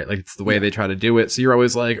they, right? Like it's the way they try to do it. So you're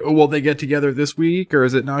always like, oh, will they get together this week or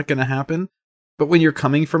is it not going to happen? But when you're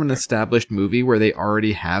coming from an established movie where they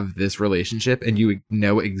already have this relationship and you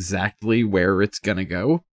know exactly where it's going to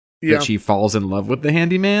go, yeah. that she falls in love with the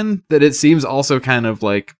handyman, that it seems also kind of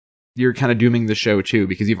like you're kind of dooming the show too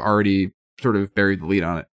because you've already sort of buried the lead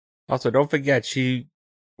on it. Also, don't forget, she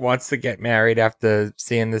wants to get married after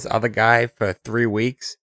seeing this other guy for 3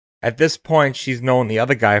 weeks. At this point, she's known the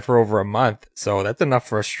other guy for over a month, so that's enough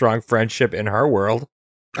for a strong friendship in her world.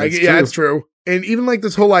 It's true. And even like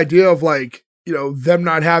this whole idea of like, them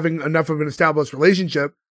not having enough of an established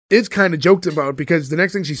relationship is kind of joked about because the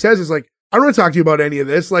next thing she says is like, I don't want to talk to you about any of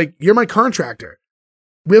this. Like, you're my contractor.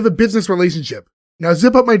 We have a business relationship. Now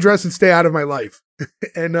zip up my dress and stay out of my life.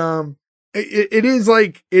 And it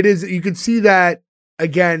is, you can see that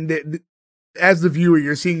again, as the viewer,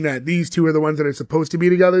 you're seeing that these two are the ones that are supposed to be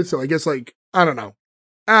together. So I guess like, I don't know.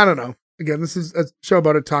 Again, this is a show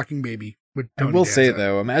about a talking baby. I will say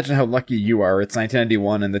though, imagine how lucky you are. It's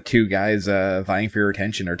 1991 and the two guys vying for your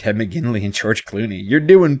attention are Ted McGinley and George Clooney. You're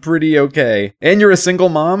doing pretty okay. And you're a single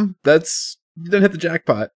mom. You didn't hit the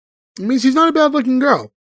jackpot. I mean, she's not a bad looking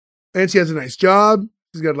girl. And she has a nice job.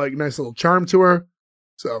 She's got like a nice little charm to her.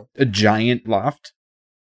 So A giant loft.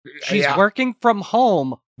 She's Yeah. working from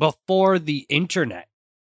home before the internet.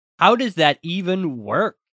 How does that even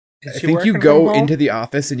work? Is I she think you working go from home? into the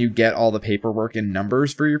office and you get all the paperwork and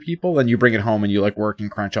numbers for your people, and you bring it home and you like work and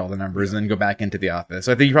crunch all the numbers and then go back into the office.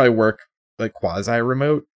 So I think you probably work like quasi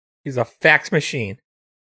remote. He's a fax machine.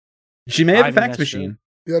 She may have I a mean, fax that's true. machine.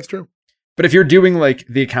 yeah, that's true. But if you're doing like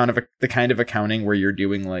the kind of accounting where you're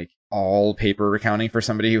doing like all paper accounting for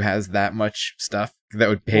somebody who has that much stuff that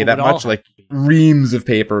would pay Well, that it would all much, have like to be. reams of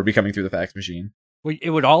paper would be coming through the fax machine.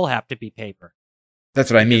 It would all have to be paper.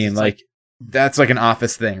 That's what I mean. it's Like, like- that's like an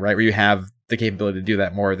office thing, right? Where you have the capability to do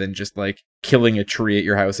that more than just like killing a tree at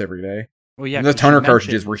your house every day. Well, yeah, And those 'cause toner you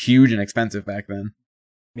cartridges mentioned- were huge and expensive back then.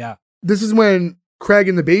 Yeah. This is when Craig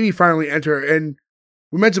and the baby finally enter. And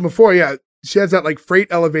we mentioned before, yeah, she has that like freight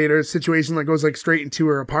elevator situation that goes like straight into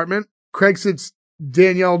her apartment. Craig sits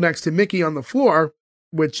Danielle next to Mickey on the floor,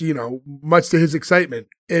 which, much to his excitement.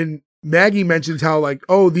 And Maggie mentions how like,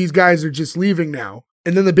 oh, these guys are just leaving now.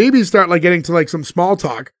 And then the babies start like getting to like some small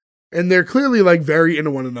talk, and they're clearly like very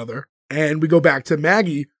into one another. And we go back to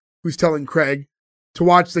Maggie, who's telling Craig to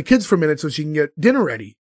watch the kids for a minute so she can get dinner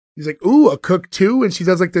ready. He's like, ooh, a cook too? And she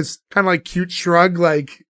does like this kind of like cute shrug,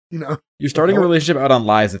 like, You're starting a relationship out on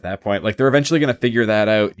lies at that point. Like, they're eventually going to figure that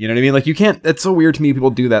out. You know what I mean? Like, you can't, that's so weird to me, people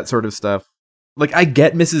do that sort of stuff. Like, I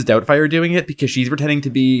get Mrs. Doubtfire doing it because she's pretending to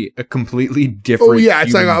be a completely different Oh, yeah,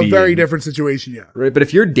 it's like a being. very different situation, yeah. Right, but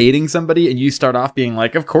if you're dating somebody and you start off being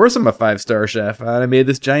like, of course I'm a 5-star chef, and I made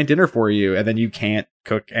this giant dinner for you, and then you can't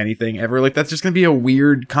cook anything ever, like, that's just going to be a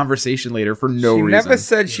weird conversation later for no reason. She never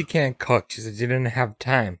said she can't cook. She said she didn't have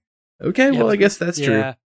time. Okay, well, I guess that's true.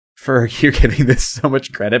 Yeah. For you're giving this so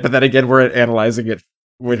much credit, but then again, we're analyzing it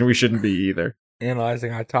when we shouldn't be either.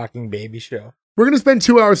 Analyzing our talking baby show. We're going to spend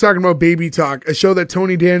 2 hours talking about Baby Talk, a show that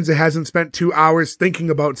Tony Danza hasn't spent 2 hours thinking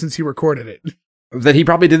about since he recorded it. That he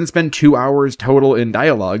probably didn't spend 2 hours total in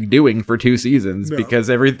dialogue doing for 2 seasons, No. because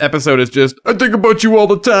every episode is just, I think about you all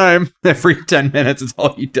the time. Every 10 minutes is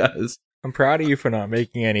all he does. I'm proud of you for not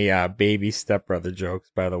making any baby stepbrother jokes,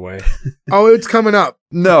 by the way. Oh, it's coming up.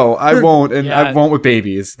 No, I won't, and I Yeah. won't with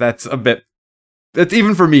babies. That's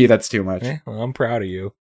even for me, that's too much. Well, I'm proud of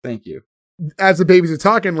you. Thank you. As the babies are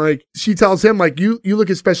talking, like, she tells him, like, you look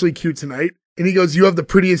especially cute tonight. And he goes, you have the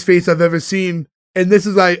prettiest face I've ever seen. And this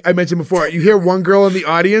is, I mentioned before, you hear one girl in the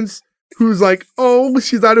audience who's like, oh,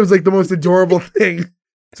 she thought it was like the most adorable thing.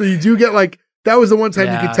 So you do get like, that was the one time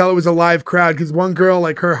you Yeah. could tell it was a live crowd, because one girl,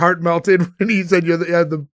 like, her heart melted when he said you have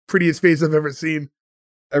the prettiest face I've ever seen.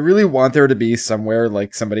 I really want there to be somewhere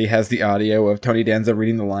like somebody has the audio of Tony Danza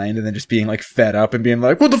reading the line and then just being like fed up and being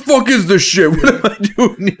like, what the fuck is this shit? What am I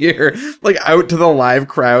doing here? Like out to the live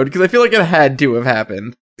crowd, because I feel like it had to have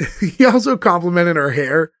happened. He also complimented her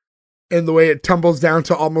hair and the way it tumbles down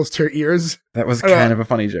to almost her ears. That was I don't kind know. of a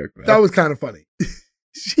funny joke. Though. That was kind of funny.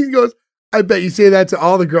 She goes, I bet you say that to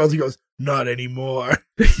all the girls. He goes, not anymore.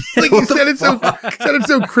 Like, he What the said it fuck? said it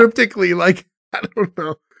so cryptically, like, I don't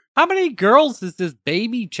know. How many girls is this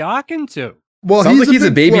baby talking to? Well, Sounds like he's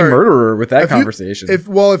a big baby flirt. murderer with that If you- conversation.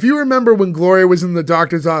 If you remember when Gloria was in the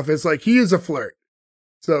doctor's office, like, he is a flirt.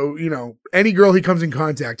 So, any girl he comes in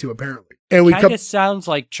contact to, apparently. And we Kind come, of sounds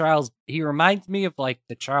like Charles. He reminds me of like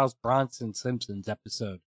the Charles Bronson Simpsons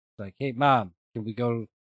episode. Like, hey, mom, can we go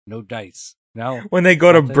no dice? No. When they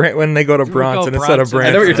go to Something. Bronson instead of Bronson. Branson.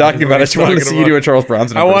 I know what you're talking about. I just wanted to see you do a Charles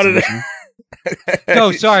Bronson I wanted to- impersonation.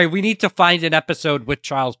 No, sorry. We need to find an episode with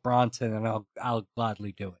Charles Bronson, and I'll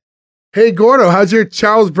gladly do it. hey, Gordo, how's your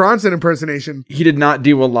Charles Bronson impersonation? He did not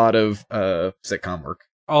do a lot of sitcom work.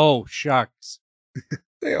 Oh shucks.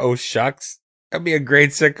 Oh, shucks. That'd be a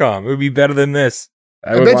great sitcom. It would be better than this.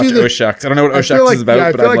 I would bet watch you that- Oh Shucks. I don't know what Oh I feel Shucks like, is about, yeah,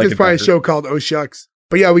 I but feel I'd like like there's it probably a better. show called Oh Shucks.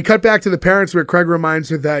 But yeah, we cut back to the parents where Craig reminds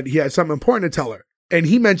her that he had something important to tell her. And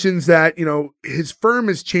he mentions that, his firm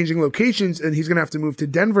is changing locations and he's going to have to move to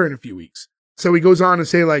Denver in a few weeks. So he goes on to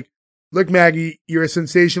say, like, look, Maggie, you're a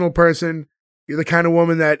sensational person. You're the kind of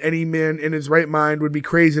woman that any man in his right mind would be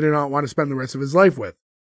crazy to not want to spend the rest of his life with.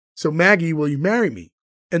 So, Maggie, will you marry me?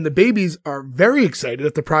 And the babies are very excited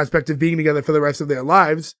at the prospect of being together for the rest of their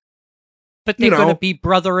lives. But they're You know. going to be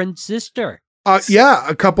brother and sister. Yeah,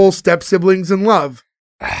 a couple step siblings in love.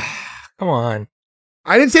 Come on.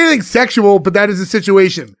 I didn't say anything sexual, but that is the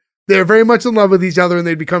situation. They're very much in love with each other and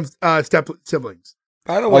they become step siblings.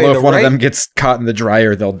 By the way, Although the if one right- of them gets caught in the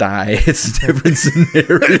dryer, they'll die. It's a different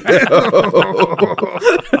scenario.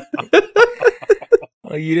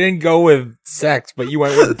 Well, you didn't go with sex, but you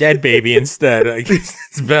went with dead baby instead. I guess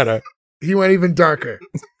it's better. He went even darker.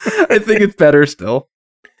 I think it's better still.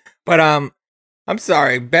 But I'm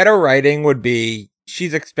sorry. Better writing would be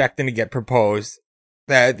she's expecting to get proposed.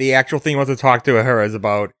 That the actual thing he wants to talk to her is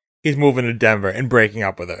about he's moving to Denver and breaking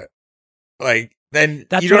up with her. Like then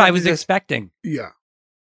That's you what don't I have was to just- expecting. Yeah.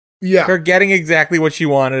 Yeah. her getting exactly what she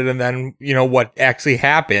wanted, and then what actually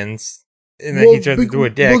happens, and then he turns into a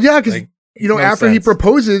dick. Well, yeah, because, Like, you know, no after he sense.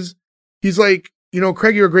 proposes, he's like, you know,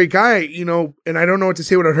 Craig, you're a great guy, you know, and I don't know what to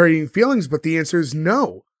say without hurting feelings, but the answer is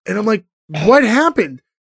no. And I'm like, what happened?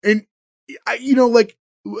 And, you know, like,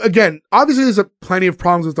 again, obviously there's plenty of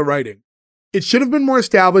problems with the writing. It should have been more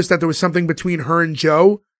established that there was something between her and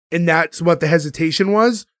Joe, and that's what the hesitation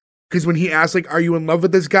was. Because when he asked, like, are you in love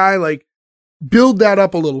with this guy? Like, build that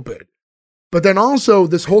up a little bit. But then also,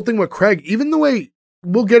 this whole thing with Craig, even the way,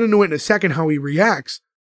 we'll get into it in a second, how he reacts.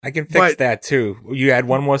 I can fix but- that too. You add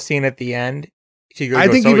one more scene at the end. She goes, I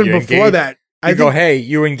think "So even you're before engaged?" that, You I go, think, hey,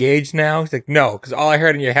 you engaged now? He's like, no, because all I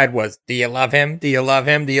heard in your head was, do you love him? Do you love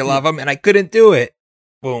him? Do you love him? And I couldn't do it.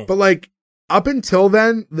 Boom. But like up until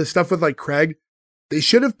then, the stuff with like Craig, they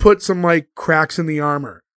should have put some like cracks in the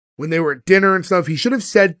armor. When they were at dinner and stuff, he should have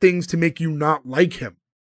said things to make you not like him.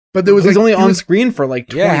 But there was He's like, only he on was screen for like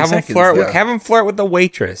 20 Yeah, have him seconds. flirt. yeah. Have him flirt with the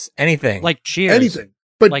waitress. Anything. Like Cheers. anything.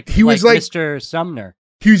 But Like he was like Mr. Sumner.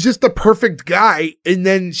 he was just the perfect guy, and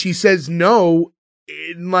then she says no,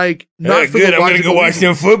 and like not for the logical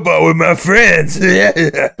reason. football with my friends.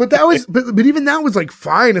 But that was, but even that was like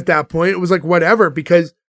fine at that point. It was like whatever,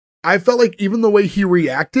 because I felt like even the way he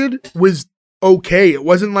reacted was okay. It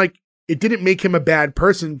wasn't like, it didn't make him a bad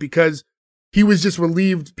person, because he was just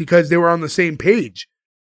relieved because they were on the same page.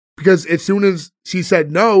 Because as soon as she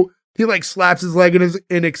said no, he like slaps his leg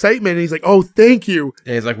in excitement, and he's like, "Oh, thank you.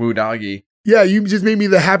 Yeah, he's like woo doggy. Yeah, you just made me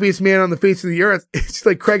the happiest man on the face of the earth." It's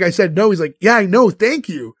like, Craig, I said no. He's like, "Yeah, I know. Thank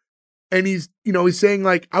you." And he's saying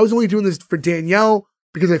like, "I was only doing this for Danielle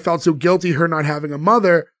because I felt so guilty her not having a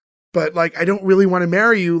mother, but like, I don't really want to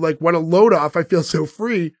marry you. Like, what a load off. I feel so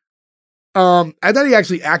free." I thought he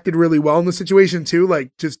actually acted really well in the situation too.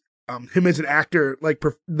 Like, just him as an actor, like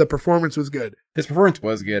the performance was good. His performance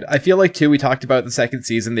was good. I feel like, too, we talked about the second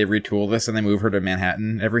season, they retool this and they move her to Manhattan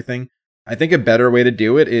and everything. I think a better way to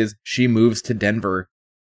do it is she moves to Denver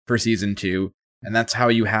for season 2, and that's how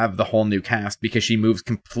you have the whole new cast, because she moves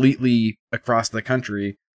completely across the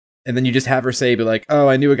country, and then you just have her be like, "Oh,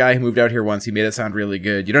 I knew a guy who moved out here once, he made it sound really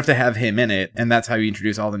good." You don't have to have him in it, and that's how you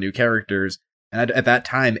introduce all the new characters. And at that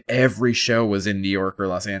time, every show was in New York or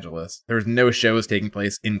Los Angeles. There was no shows taking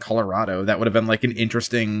place in Colorado. That would have been like an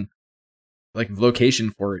interesting like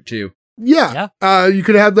location for it too. Yeah. You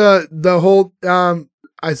could have the whole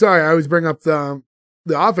I always bring up the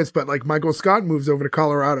Office, but like Michael Scott moves over to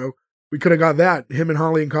Colorado. We could have got that, him and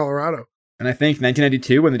Holly in Colorado. And I think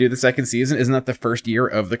 1992, when they do the second season, isn't that the first year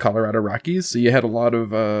of the Colorado Rockies? So you had a lot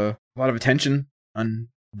of attention on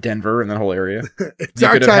Denver and that whole area. It's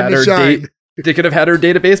our time to shine. They could have had her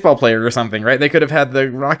date a baseball player or something, right? They could have had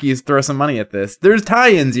the Rockies throw some money at this. There's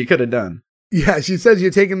tie-ins you could have done. Yeah, she says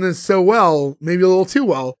you're taking this so well, maybe a little too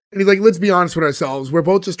well. And he's like, let's be honest with ourselves. We're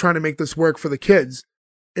both just trying to make this work for the kids.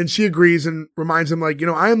 And she agrees and reminds him like,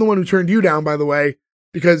 I am the one who turned you down, by the way,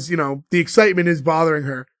 because, the excitement is bothering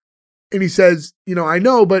her. And he says, I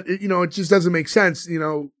know, but it just doesn't make sense.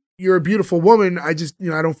 You're a beautiful woman. I just,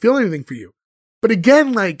 I don't feel anything for you. But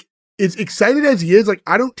again, like, as excited as he is, like,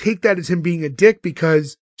 I don't take that as him being a dick,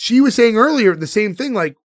 because she was saying earlier the same thing.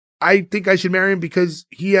 Like, I think I should marry him because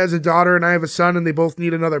he has a daughter and I have a son and they both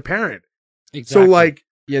need another parent. Exactly. So like,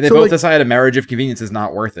 yeah, they both decide a marriage of convenience is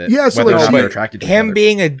not worth it. Yeah, so whether like, or not they're attracted to each him other.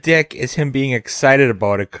 being a dick is him being excited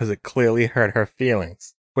about it because it clearly hurt her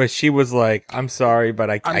feelings. Where she was like, "I'm sorry, but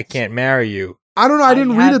I can't marry you." I don't know. I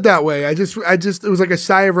didn't read it that way. I just, it was like a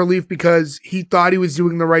sigh of relief because he thought he was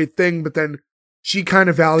doing the right thing, but then she kind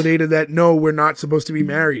of validated that, no, we're not supposed to be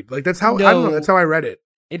married. Like, that's how, I don't know. That's how I read it.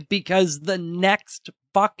 Because the next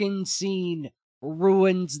fucking scene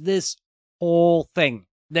ruins this whole thing.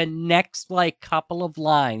 The next, couple of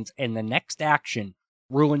lines and the next action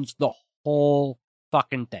ruins the whole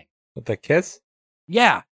fucking thing. With the kiss?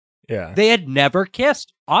 Yeah. Yeah. They had never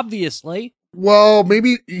kissed, obviously. Well,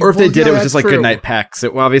 maybe. Or if they did, it was that's just like true. goodnight pecks.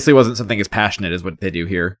 It obviously wasn't something as passionate as what they do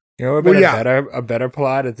here. You know what would have Well, been a better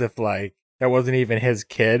plot is if that wasn't even his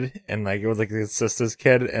kid and it was his sister's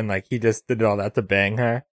kid and he just did all that to bang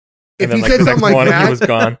her. If And he then said the something next like morning that, he was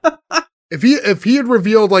gone. if he had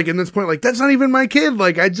revealed in this point, that's not even my kid.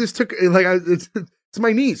 I just took it's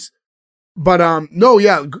my niece. But no,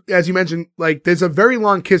 yeah, as you mentioned, there's a very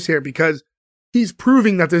long kiss here because he's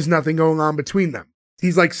proving that there's nothing going on between them.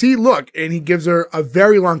 He's like, "See, look," and he gives her a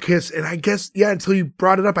very long kiss. And I guess, yeah, until you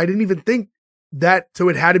brought it up, I didn't even think that. So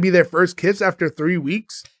it had to be their first kiss after 3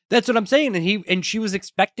 weeks. That's what I'm saying. And she was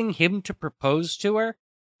expecting him to propose to her,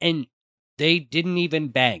 and they didn't even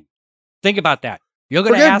bang. Think about that. You're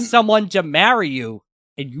going to ask someone to marry you,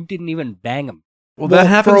 and you didn't even bang them. Well, that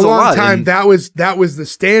happens for a long lot. time. and- That was the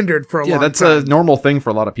standard for a long time. Yeah, that's a normal thing for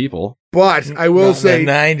a lot of people. But I will Not say, in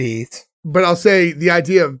the 90s. but I'll say the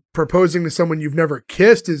idea of proposing to someone you've never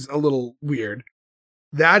kissed is a little weird.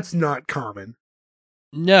 That's not common.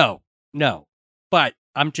 No. But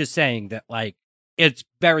I'm just saying that, it's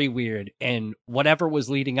very weird, and whatever was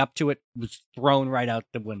leading up to it was thrown right out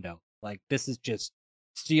the window. This is just,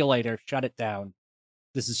 see you later, shut it down.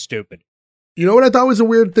 This is stupid. You know what I thought was a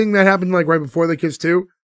weird thing that happened right before the kiss too?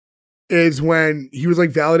 Is when he was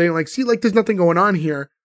validating, see, there's nothing going on here.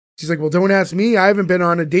 She's like, "Well, don't ask me. I haven't been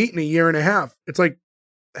on a date in a year and a half." It's like,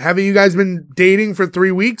 haven't you guys been dating for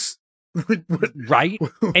 3 weeks? Right?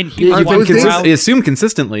 And he Yeah, was you walking consist- around- assume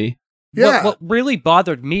consistently. Yeah. What really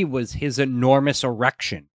bothered me was his enormous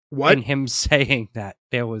erection. What? And him saying that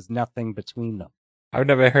there was nothing between them. I've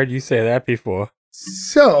never heard you say that before.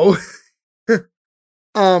 So,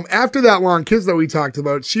 after that long kiss that we talked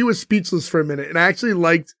about, she was speechless for a minute, and I actually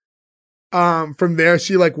liked, from there,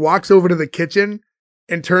 she like walks over to the kitchen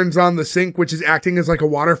and turns on the sink, which is acting as like a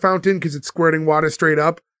water fountain because it's squirting water straight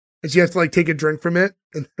up, and she has to like take a drink from it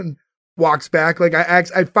and then walks back. Like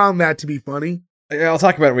I found that to be funny. I'll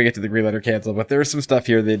talk about it when we get to the green letter cancel, but there's some stuff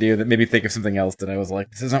here they do that made me think of something else that I was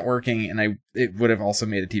like, this isn't working, and it would have also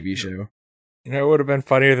made a TV show. You know, it would have been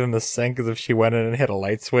funnier than the sink is if she went in and hit a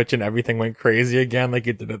light switch and everything went crazy again like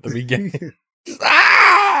it did at the beginning.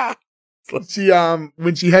 Ah! She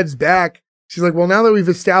when she heads back, she's like, well, now that we've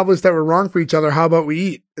established that we're wrong for each other, how about we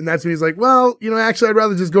eat? And that's when he's like, well, actually, I'd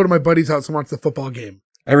rather just go to my buddy's house and watch the football game.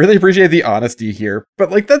 I really appreciate the honesty here,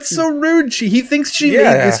 but like that's so rude. He thinks she made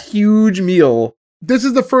this huge meal. This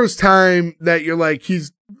is the first time that you're like,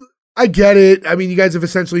 I get it. I mean, you guys have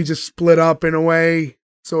essentially just split up in a way.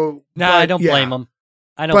 So I don't blame him.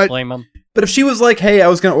 I don't blame him. But if she was like, hey, I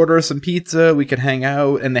was going to order some pizza, we could hang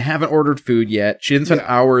out, and they haven't ordered food yet. She didn't spend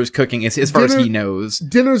hours cooking as far as he knows.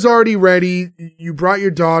 Dinner's already ready. You brought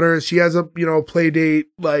your daughter. She has a, play date.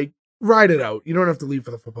 Like, ride it out. You don't have to leave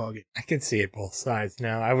for the football game. I can see it both sides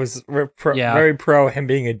now. I was very pro him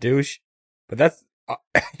being a douche, but that's,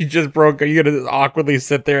 you just broke. Are you going to awkwardly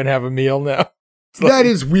sit there and have a meal now? That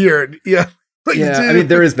is weird. Yeah. Like, yeah, I mean,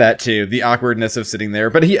 there is that too, the awkwardness of sitting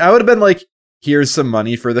there. But I would have been like, here's some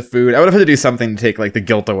money for the food. I would have had to do something to take like the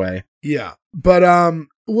guilt away. Yeah. But,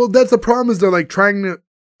 well, that's the problem is they're like trying to,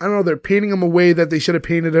 I don't know, they're painting him a way that they should have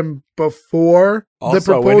painted him before the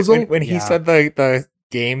proposal. When he said the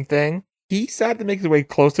game thing, he started to make his way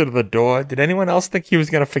closer to the door. Did anyone else think he was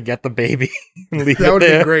going to forget the baby and leave that would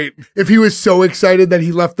have been great. If he was so excited that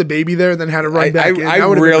he left the baby there and then had to run back in. I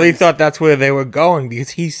really thought that's where they were going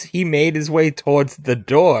because he made his way towards the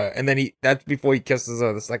door and then that's before he kisses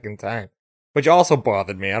her the second time, which also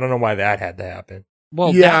bothered me. I don't know why that had to happen.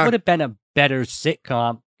 Well, that would have been a better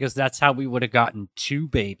sitcom because that's how we would have gotten 2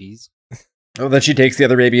 babies. Oh, that she takes the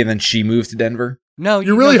other baby and then she moves to Denver? No,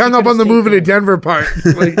 you really hung up on the moving to Denver part.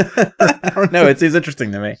 Like, I don't know. It seems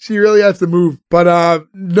interesting to me. She really has to move. But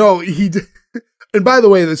no, and by the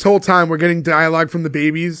way, this whole time we're getting dialogue from the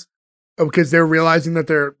babies because they're realizing that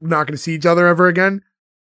they're not going to see each other ever again.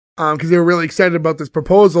 Because they were really excited about this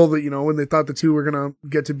proposal that, when they thought the two were going to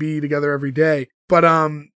get to be together every day. But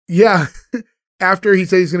yeah, after he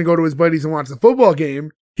says he's going to go to his buddies and watch the football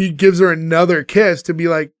game, he gives her another kiss to be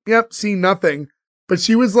like, yep, see nothing. But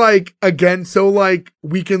she was like, again, so like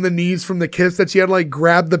weak in the knees from the kiss that she had to like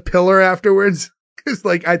grab the pillar afterwards. Cause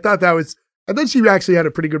like, I thought she actually had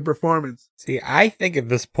a pretty good performance. See, I think at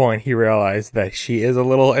this point he realized that she is a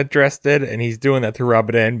little interested and he's doing that to rub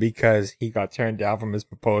it in because he got turned down from his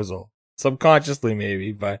proposal. Subconsciously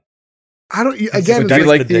maybe, but. I don't, again, do you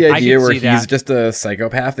like the idea where he's just a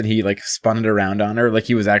psychopath and he like spun it around on her? Like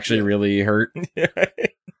he was actually really hurt.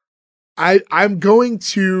 I'm going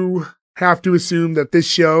to have to assume that this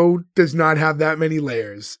show does not have that many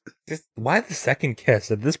layers. Why the second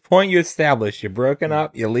kiss? At this point, you established you're broken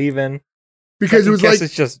up, you're leaving. Because it was like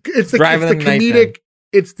it's just it's the comedic,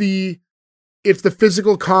 it's the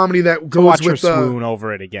physical comedy that goes watch with her swoon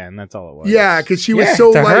over it again. That's all it was. Yeah, because she was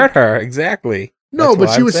so to like hurt her exactly. No,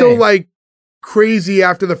 but she was so like crazy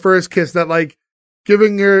after the first kiss that like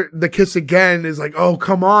giving her the kiss again is like, oh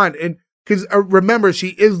come on, and because remember she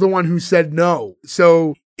is the one who said no,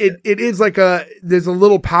 so. It is like there's a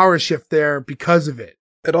little power shift there because of it.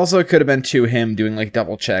 It also could have been to him doing like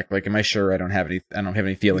double check. Like, am I sure I don't have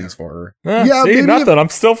any feelings for her? Yeah, see, nothing. I'm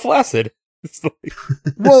still flaccid.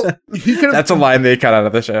 Well, he could have. That's a line they cut out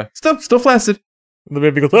of the show. Still flaccid. The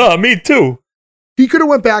baby goes, oh, me too. He could have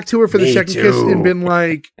went back to her for the Me second too. kiss and been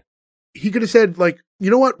like, he could have said like, you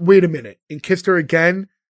know what? Wait a minute, and kissed her again,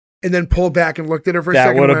 and then pulled back and looked at her for a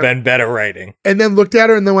second. That would have been better writing. And then looked at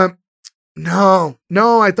her and then went. No,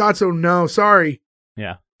 I thought so. No, sorry.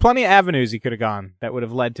 Yeah. Plenty of avenues he could have gone that would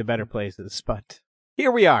have led to better places, but here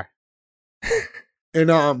we are. And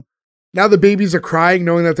now the babies are crying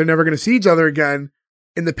knowing that they're never going to see each other again.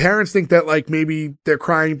 And the parents think that like maybe they're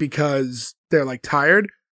crying because they're like tired.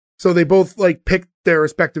 So they both like pick their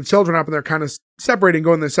respective children up and they're kind of separating,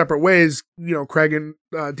 going their separate ways. Craig and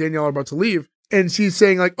Danielle are about to leave. And she's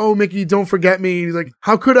saying like, oh, Mickey, don't forget me. And he's like,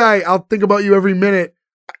 how could I? I'll think about you every minute.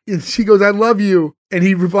 And she goes, I love you. And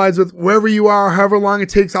he replies with, wherever you are, however long it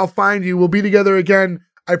takes, I'll find you. We'll be together again.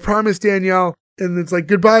 I promise, Danielle. And it's like,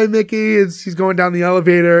 goodbye, Mickey. And she's going down the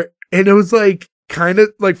elevator. And it was like, kind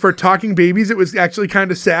of like for talking babies, it was actually kind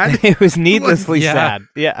of sad. It was needlessly sad.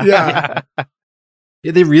 Yeah. Yeah.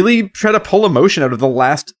 Yeah, they really try to pull emotion out of the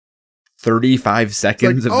last 35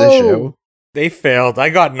 seconds of this show. They failed. I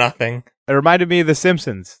got nothing. It reminded me of The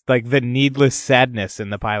Simpsons, like the needless sadness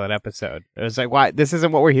in the pilot episode. It was like, why? This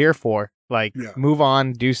isn't what we're here for. Like, move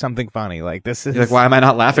on, do something funny. Like, this is. You're like, why am I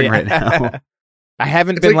not laughing right now? I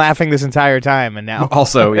haven't It's been like- laughing this entire time, and now.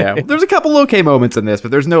 Also, yeah. There's a couple okay moments in this,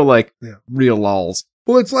 but there's no, like, real lulls.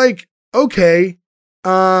 Well, it's like, okay,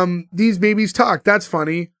 these babies talk. That's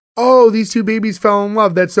funny. Oh, these two babies fell in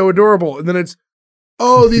love. That's so adorable. And then it's,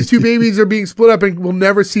 oh, these two babies are being split up and will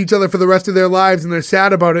never see each other for the rest of their lives, and they're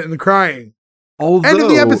sad about it and they're crying. Although, End of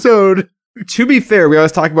the episode. to be fair, we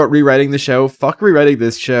always talk about rewriting the show. Fuck rewriting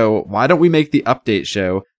this show. Why don't we make the update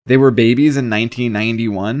show? They were babies in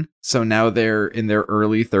 1991, so now they're in their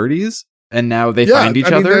early 30s, and now they find each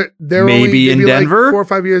other. They're maybe in Denver? Like 4 or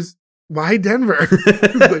 5 years. Why Denver?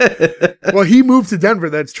 Well, he moved to Denver.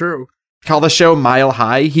 That's true. Call the show Mile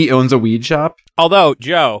High. He owns a weed shop. Although,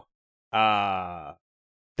 Joe,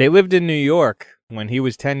 they lived in New York when he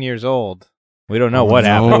was 10 years old. We don't know what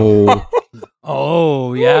happened.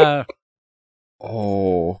 Oh, yeah.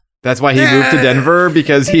 Oh. That's why he moved to Denver,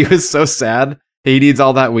 because he was so sad. He needs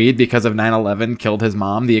all that weed because of 9/11 killed his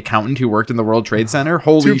mom, the accountant who worked in the World Trade Center.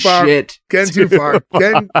 Holy Too far. shit. Getting too far.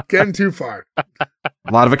 Getting too far.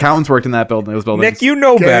 A lot of accountants worked in that building. Those buildings. Nick, you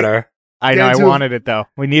know Okay. better. I know, I Get to- wanted it, though.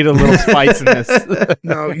 We need a little spice in this.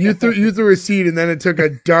 No, you threw a seed and then it took a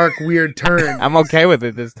dark, weird turn. I'm okay with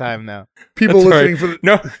it this time, though. People That's listening right. for the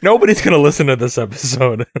No, nobody's gonna listen to this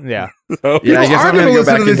episode. Yeah. So, Yeah, I People guess are I'm going to gonna go listen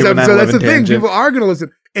back to this into an episode. That's the 9/11 thing. tangent. People are going to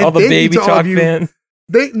listen. And all the thank you baby to all talk of you. fan.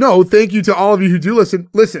 Thank you to all of you who do listen.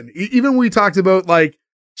 Listen, even when we talked about like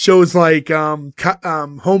shows like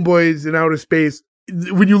Homeboys in Outer Space,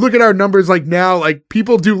 when you look at our numbers like now, like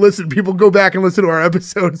people do listen. People go back and listen to our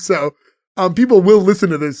episodes. So people will listen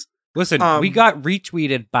to this. Listen, we Um, got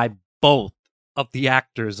retweeted by both of the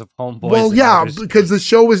actors of Homeboys. Well, and yeah, Outer because the Space.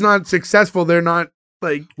 show was not successful. They're not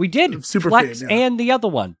like, we did super Flex fan, yeah. and the other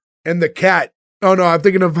one. and the cat. Oh no, I'm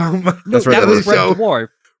thinking of That's the right, that other was Red show. Dwarf.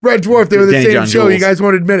 Red Dwarf. They were the Danny same John show. You Jules. guys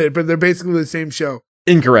won't admit it, but they're basically the same show.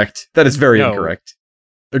 Incorrect. That is very No. incorrect.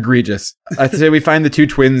 Egregious. I'd say we find the two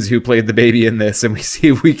twins who played the baby in this, and we see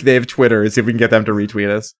if they have Twitter, and see if we can get them to retweet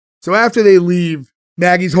us. So after they leave,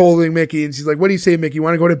 Maggie's holding Mickey, and she's like, "What do you say, Mickey?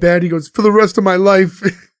 Want to go to bed?" He goes, "For the rest of my life."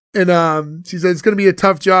 And she said, "It's going to be a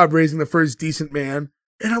tough job raising the first decent man."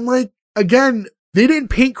 And I'm like, again, they didn't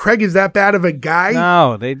paint Craig as that bad of a guy.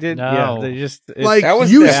 No, they did. No. Yeah, they just. Like That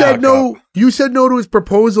was you their said no, fuck you said no to his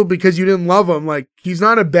proposal because you didn't love him. Like he's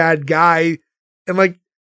not a bad guy, and like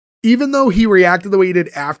even though he reacted the way he did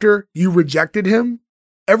after you rejected him,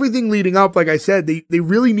 everything leading up, like I said, they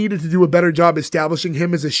really needed to do a better job establishing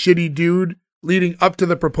him as a shitty dude leading up to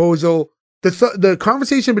the proposal. The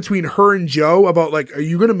conversation between her and Joe about like, are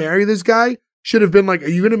you going to marry this guy? Should have been like, are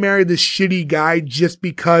you going to marry this shitty guy just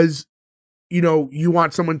because, you know, you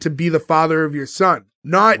want someone to be the father of your son?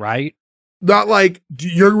 Not Right? like,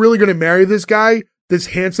 you're really going to marry this guy, this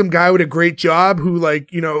handsome guy with a great job who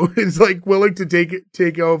like, you know, is like willing to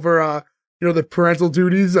take over, you know, the parental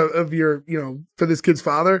duties of your, you know, for this kid's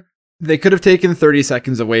father. They could have taken 30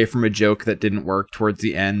 seconds away from a joke that didn't work towards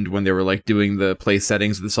the end when they were like doing the place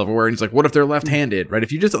settings of the silverware. And he's like, what if they're left-handed, right?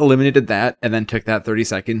 If you just eliminated that and then took that 30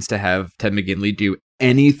 seconds to have Ted McGinley do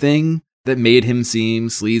anything that made him seem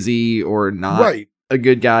sleazy or not Right. a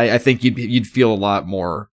good guy, I think you'd feel a lot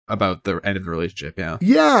more about the end of the relationship. Yeah.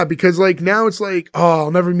 Yeah, because like now it's like, oh,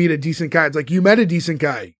 I'll never meet a decent guy. It's like you met a decent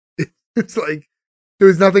guy. It's like there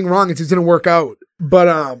was nothing wrong. It just didn't work out.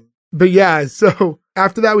 But yeah, so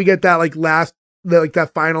after that we get that like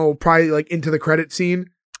that final probably like into the credit scene.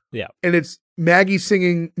 Yeah. And it's Maggie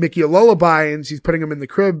singing Mickey a lullaby and she's putting him in the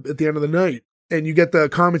crib at the end of the night. And you get the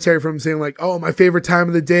commentary from him saying like, oh, my favorite time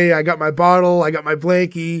of the day. I got my bottle. I got my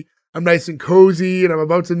blankie. I'm nice and cozy and I'm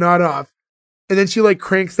about to nod off. And then she like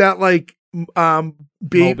cranks that like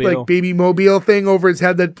Mobile. baby mobile thing over his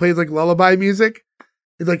head that plays like lullaby music.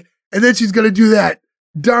 It's like, and then she's gonna do that.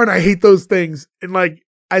 Darn, I hate those things. And like,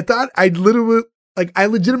 I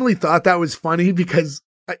legitimately thought that was funny because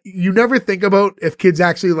you never think about if kids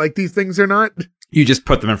actually like these things or not. You just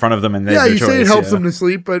put them in front of them and they Yeah, have you their say it choice, helps yeah. them to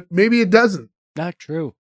sleep, but maybe it doesn't. Not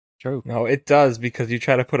true. True. No, it does, because you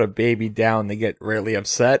try to put a baby down, they get really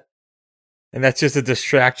upset. And that's just a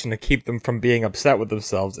distraction to keep them from being upset with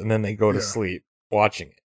themselves, and then they go to Yeah. sleep watching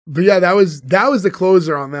it. But yeah, that was the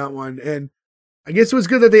closer on that one. And I guess it was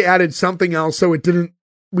good that they added something else so we didn't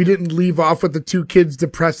leave off with the two kids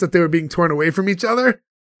depressed that they were being torn away from each other.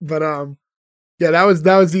 But yeah, that was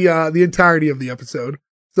the entirety of the episode.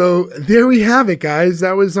 So there we have it, guys.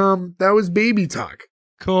 That was Baby Talk.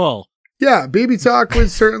 Cool. Yeah, Baby Talk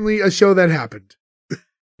was certainly a show that happened.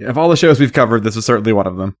 Yeah, of all the shows we've covered, this was certainly one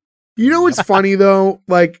of them. You know what's funny though?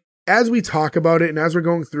 Like as we talk about it and as we're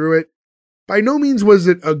going through it, by no means was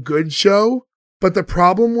it a good show, but the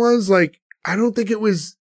problem was, like, I don't think it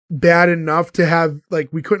was bad enough to have, like,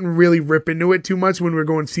 we couldn't really rip into it too much when we were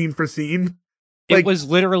going scene for scene. It Like, was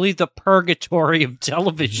literally the purgatory of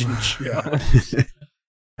television show. yeah.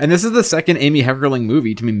 And this is the second Amy Heckerling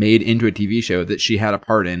movie to be made into a TV show that she had a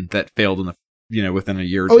part in that failed in the, within a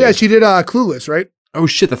year or Oh, two. yeah, she did Clueless, right? Oh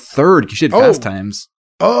shit, the third. She did Fast Times.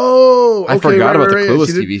 Oh, okay, I forgot about the right. Clueless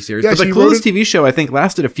She did- TV series. yeah, But the she wrote Clueless it- TV show, I think,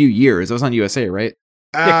 lasted a few years. It was on USA, right?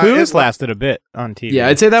 Yeah, Clueless it- lasted a bit on TV. Yeah,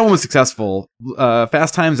 I'd say that one was successful.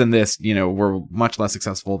 Fast Times and this, were much less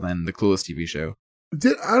successful than the Clueless TV show.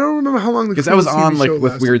 I don't remember how long the Because that was Clueless on, TV like, show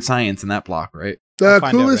with lasted. Weird Science in that block, right? The I'll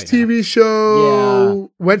find out Clueless right now. TV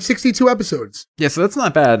show went 62 episodes. Yeah, so that's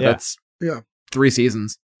not bad. Yeah. That's Yeah. 3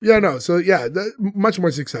 seasons. Yeah, no. So yeah, much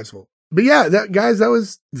more successful. But yeah, that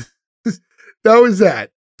was that was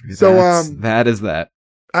that. So That is that.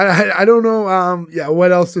 I don't know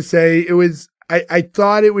what else to say. It was I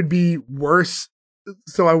thought it would be worse,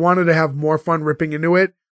 so I wanted to have more fun ripping into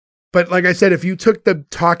it. But like I said, if you took the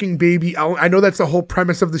talking baby out, I know that's the whole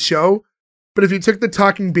premise of the show, but if you took the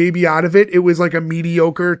talking baby out of it, it was like a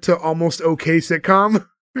mediocre to almost okay sitcom.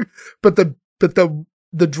 but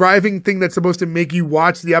the driving thing that's supposed to make you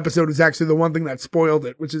watch the episode is actually the one thing that spoiled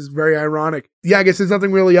it, which is very ironic. Yeah, I guess there's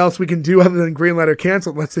nothing really else we can do other than greenlight or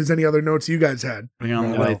cancel, unless there's any other notes you guys had. Bring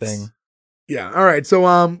on the No, lights. anything. Yeah. All right. So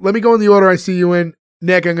let me go in the order I see you in.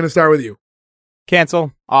 Nick, I'm going to start with you.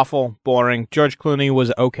 Cancel. Awful. Boring. George Clooney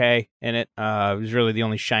was okay in it. It was really the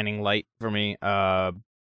only shining light for me.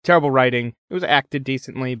 Terrible writing. It was acted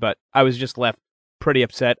decently, but I was just left pretty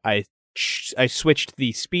upset. I switched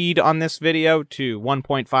the speed on this video to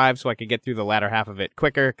 1.5 so I could get through the latter half of it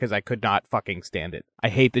quicker because I could not fucking stand it. I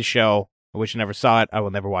hate the show. I wish I never saw it. I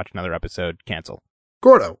will never watch another episode. Cancel.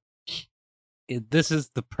 Gordo. This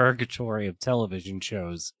is the purgatory of television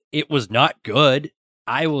shows. It was not good.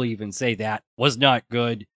 I will even say that was not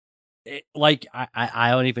good. I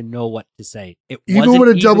don't even know what to say. It Even wasn't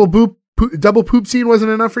with a double poop scene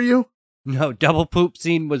wasn't enough for you? No, double poop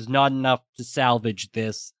scene was not enough to salvage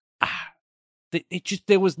this.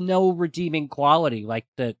 There was no redeeming quality. Like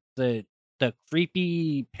the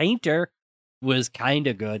creepy painter was kind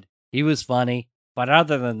of good. He was funny, but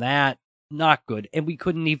other than that, not good. And we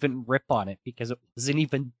couldn't even rip on it because it wasn't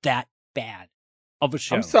even that bad of a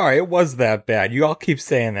show. I'm sorry, it was that bad. You all keep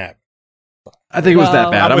saying that. I think it was that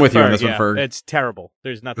Well, bad. I'm with you on Ferg, this one, yeah. Ferg. It's terrible.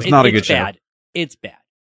 There's nothing. It's not a it's good show. bad. It's bad.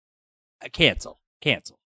 Cancel.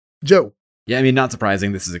 Joe. Yeah, I mean, not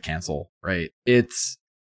surprising. This is a cancel, right?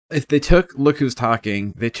 If they took Look Who's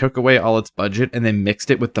Talking, they took away all its budget and then mixed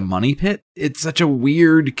it with the Money Pit. It's such a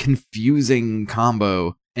weird, confusing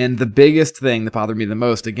combo. And the biggest thing that bothered me the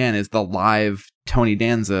most, again, is the live Tony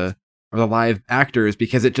Danza or the live actors,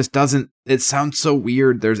 because it just doesn't, it sounds so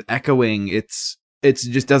weird. There's echoing. It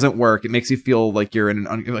just doesn't work. It makes you feel like you're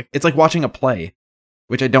in it's like watching a play,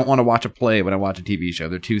 which I don't want to watch a play when I watch a TV show.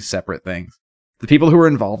 They're two separate things. The people who are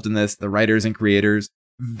involved in this, the writers and creators,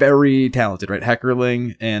 very talented, right?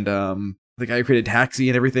 Heckerling and the guy who created Taxi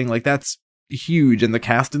and everything, like that's huge. And the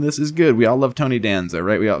cast in this is good. We all love Tony Danza,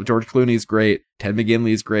 right? George Clooney's great. Ted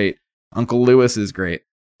McGinley's great. Uncle Lewis is great.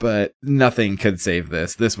 But nothing could save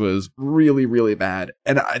this. This was really, really bad.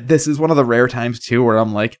 And this is one of the rare times, too, where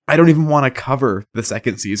I'm like, I don't even want to cover the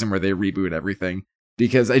second season where they reboot everything,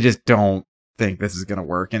 because I just don't think this is going to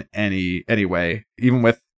work in any way, even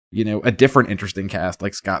with, a different interesting cast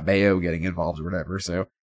like Scott Baio getting involved or whatever. So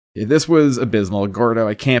yeah, this was abysmal. Gordo,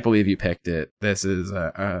 I can't believe you picked it. This is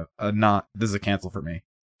this is a cancel for me.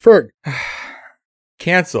 Ferg.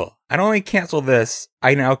 Cancel. I don't only cancel this,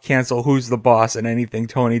 I now cancel Who's the Boss and anything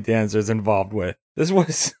Tony Danza's involved with. This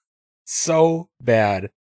was so bad.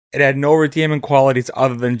 It had no redeeming qualities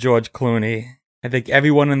other than George Clooney. I think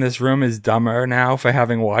everyone in this room is dumber now for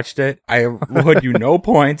having watched it. I award you no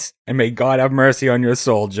points, and may God have mercy on your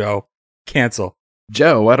soul, Joe. Cancel.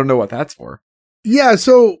 Joe, I don't know what that's for. Yeah,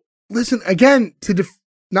 so listen, again,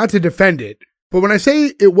 not to defend it, but when I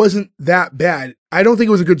say it wasn't that bad, I don't think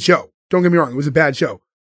it was a good show. Don't get me wrong, it was a bad show.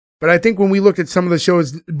 But I think when we looked at some of the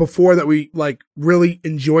shows before that we really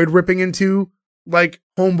enjoyed ripping into, like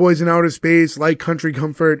Homeboys in Outer Space, like Country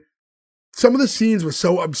Comfort, some of the scenes were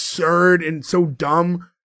so absurd and so dumb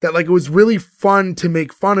that it was really fun to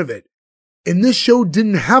make fun of it. And this show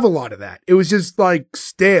didn't have a lot of that. It was just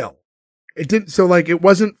stale. It didn't, so it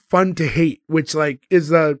wasn't fun to hate, which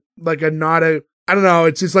is I don't know,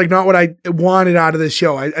 it's just not what I wanted out of this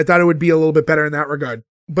show. I thought it would be a little bit better in that regard.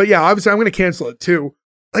 But yeah, obviously I'm going to cancel it too.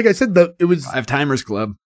 Like I said, it was 5 Timers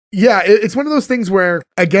Club. Yeah, it's one of those things where,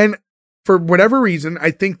 again, for whatever reason,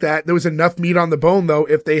 I think that there was enough meat on the bone, though,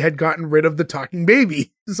 if they had gotten rid of the talking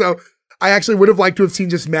baby. So I actually would have liked to have seen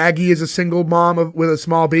just Maggie as a single mom with a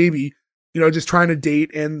small baby, just trying to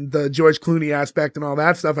date, and the George Clooney aspect and all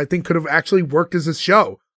that stuff, I think could have actually worked as a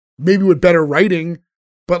show. Maybe with better writing,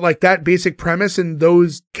 but like that basic premise and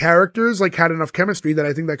those characters like had enough chemistry that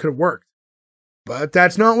I think that could have worked. But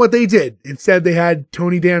that's not what they did. Instead, they had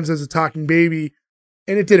Tony Danza as a talking baby,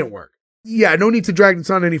 and it didn't work. Yeah, no need to drag this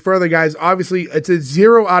on any further, guys. Obviously, it's a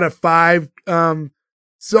 0 out of 5.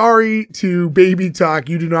 Sorry to Baby Talk.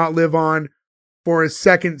 You do not live on for a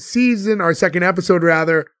second season, or second episode,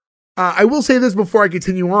 rather. I will say this before I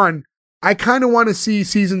continue on. I kind of want to see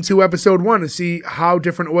season 2, episode 1 to see how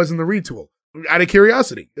different it was in the retool. Out of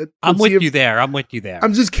curiosity. I'm with you there.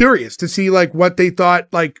 I'm just curious to see like what they thought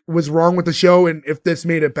like was wrong with the show and if this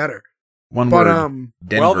made it better. One word.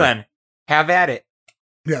 Denver. Well then, have at it.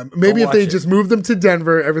 Yeah, maybe if they just moved them to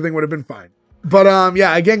Denver, everything would have been fine. But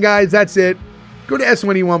yeah, again, guys, that's it. Go to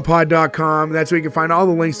s1e1pod.com. That's where you can find all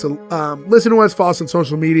the links to listen to us, follow us on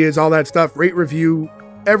social medias, all that stuff, rate, review,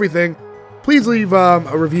 everything. Please leave a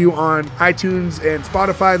review on iTunes and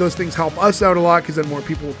Spotify. Those things help us out a lot because then more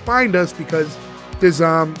people will find us, because there's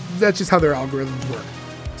that's just how their algorithms work.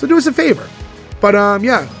 So do us a favor. But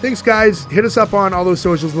yeah, thanks, guys. Hit us up on all those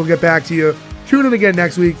socials. We'll get back to you. Tune in again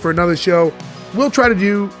next week for another show. We'll try to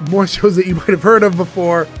do more shows that you might have heard of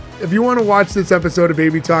before. If you want to watch this episode of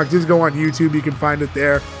Baby Talk, just go on YouTube. You can find it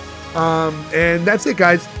there. And that's it,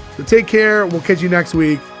 guys. So take care. We'll catch you next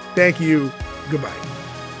week. Thank you. Goodbye.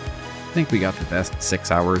 I think we got the best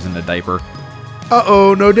 6 hours in a diaper.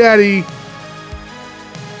 Uh-oh, no daddy.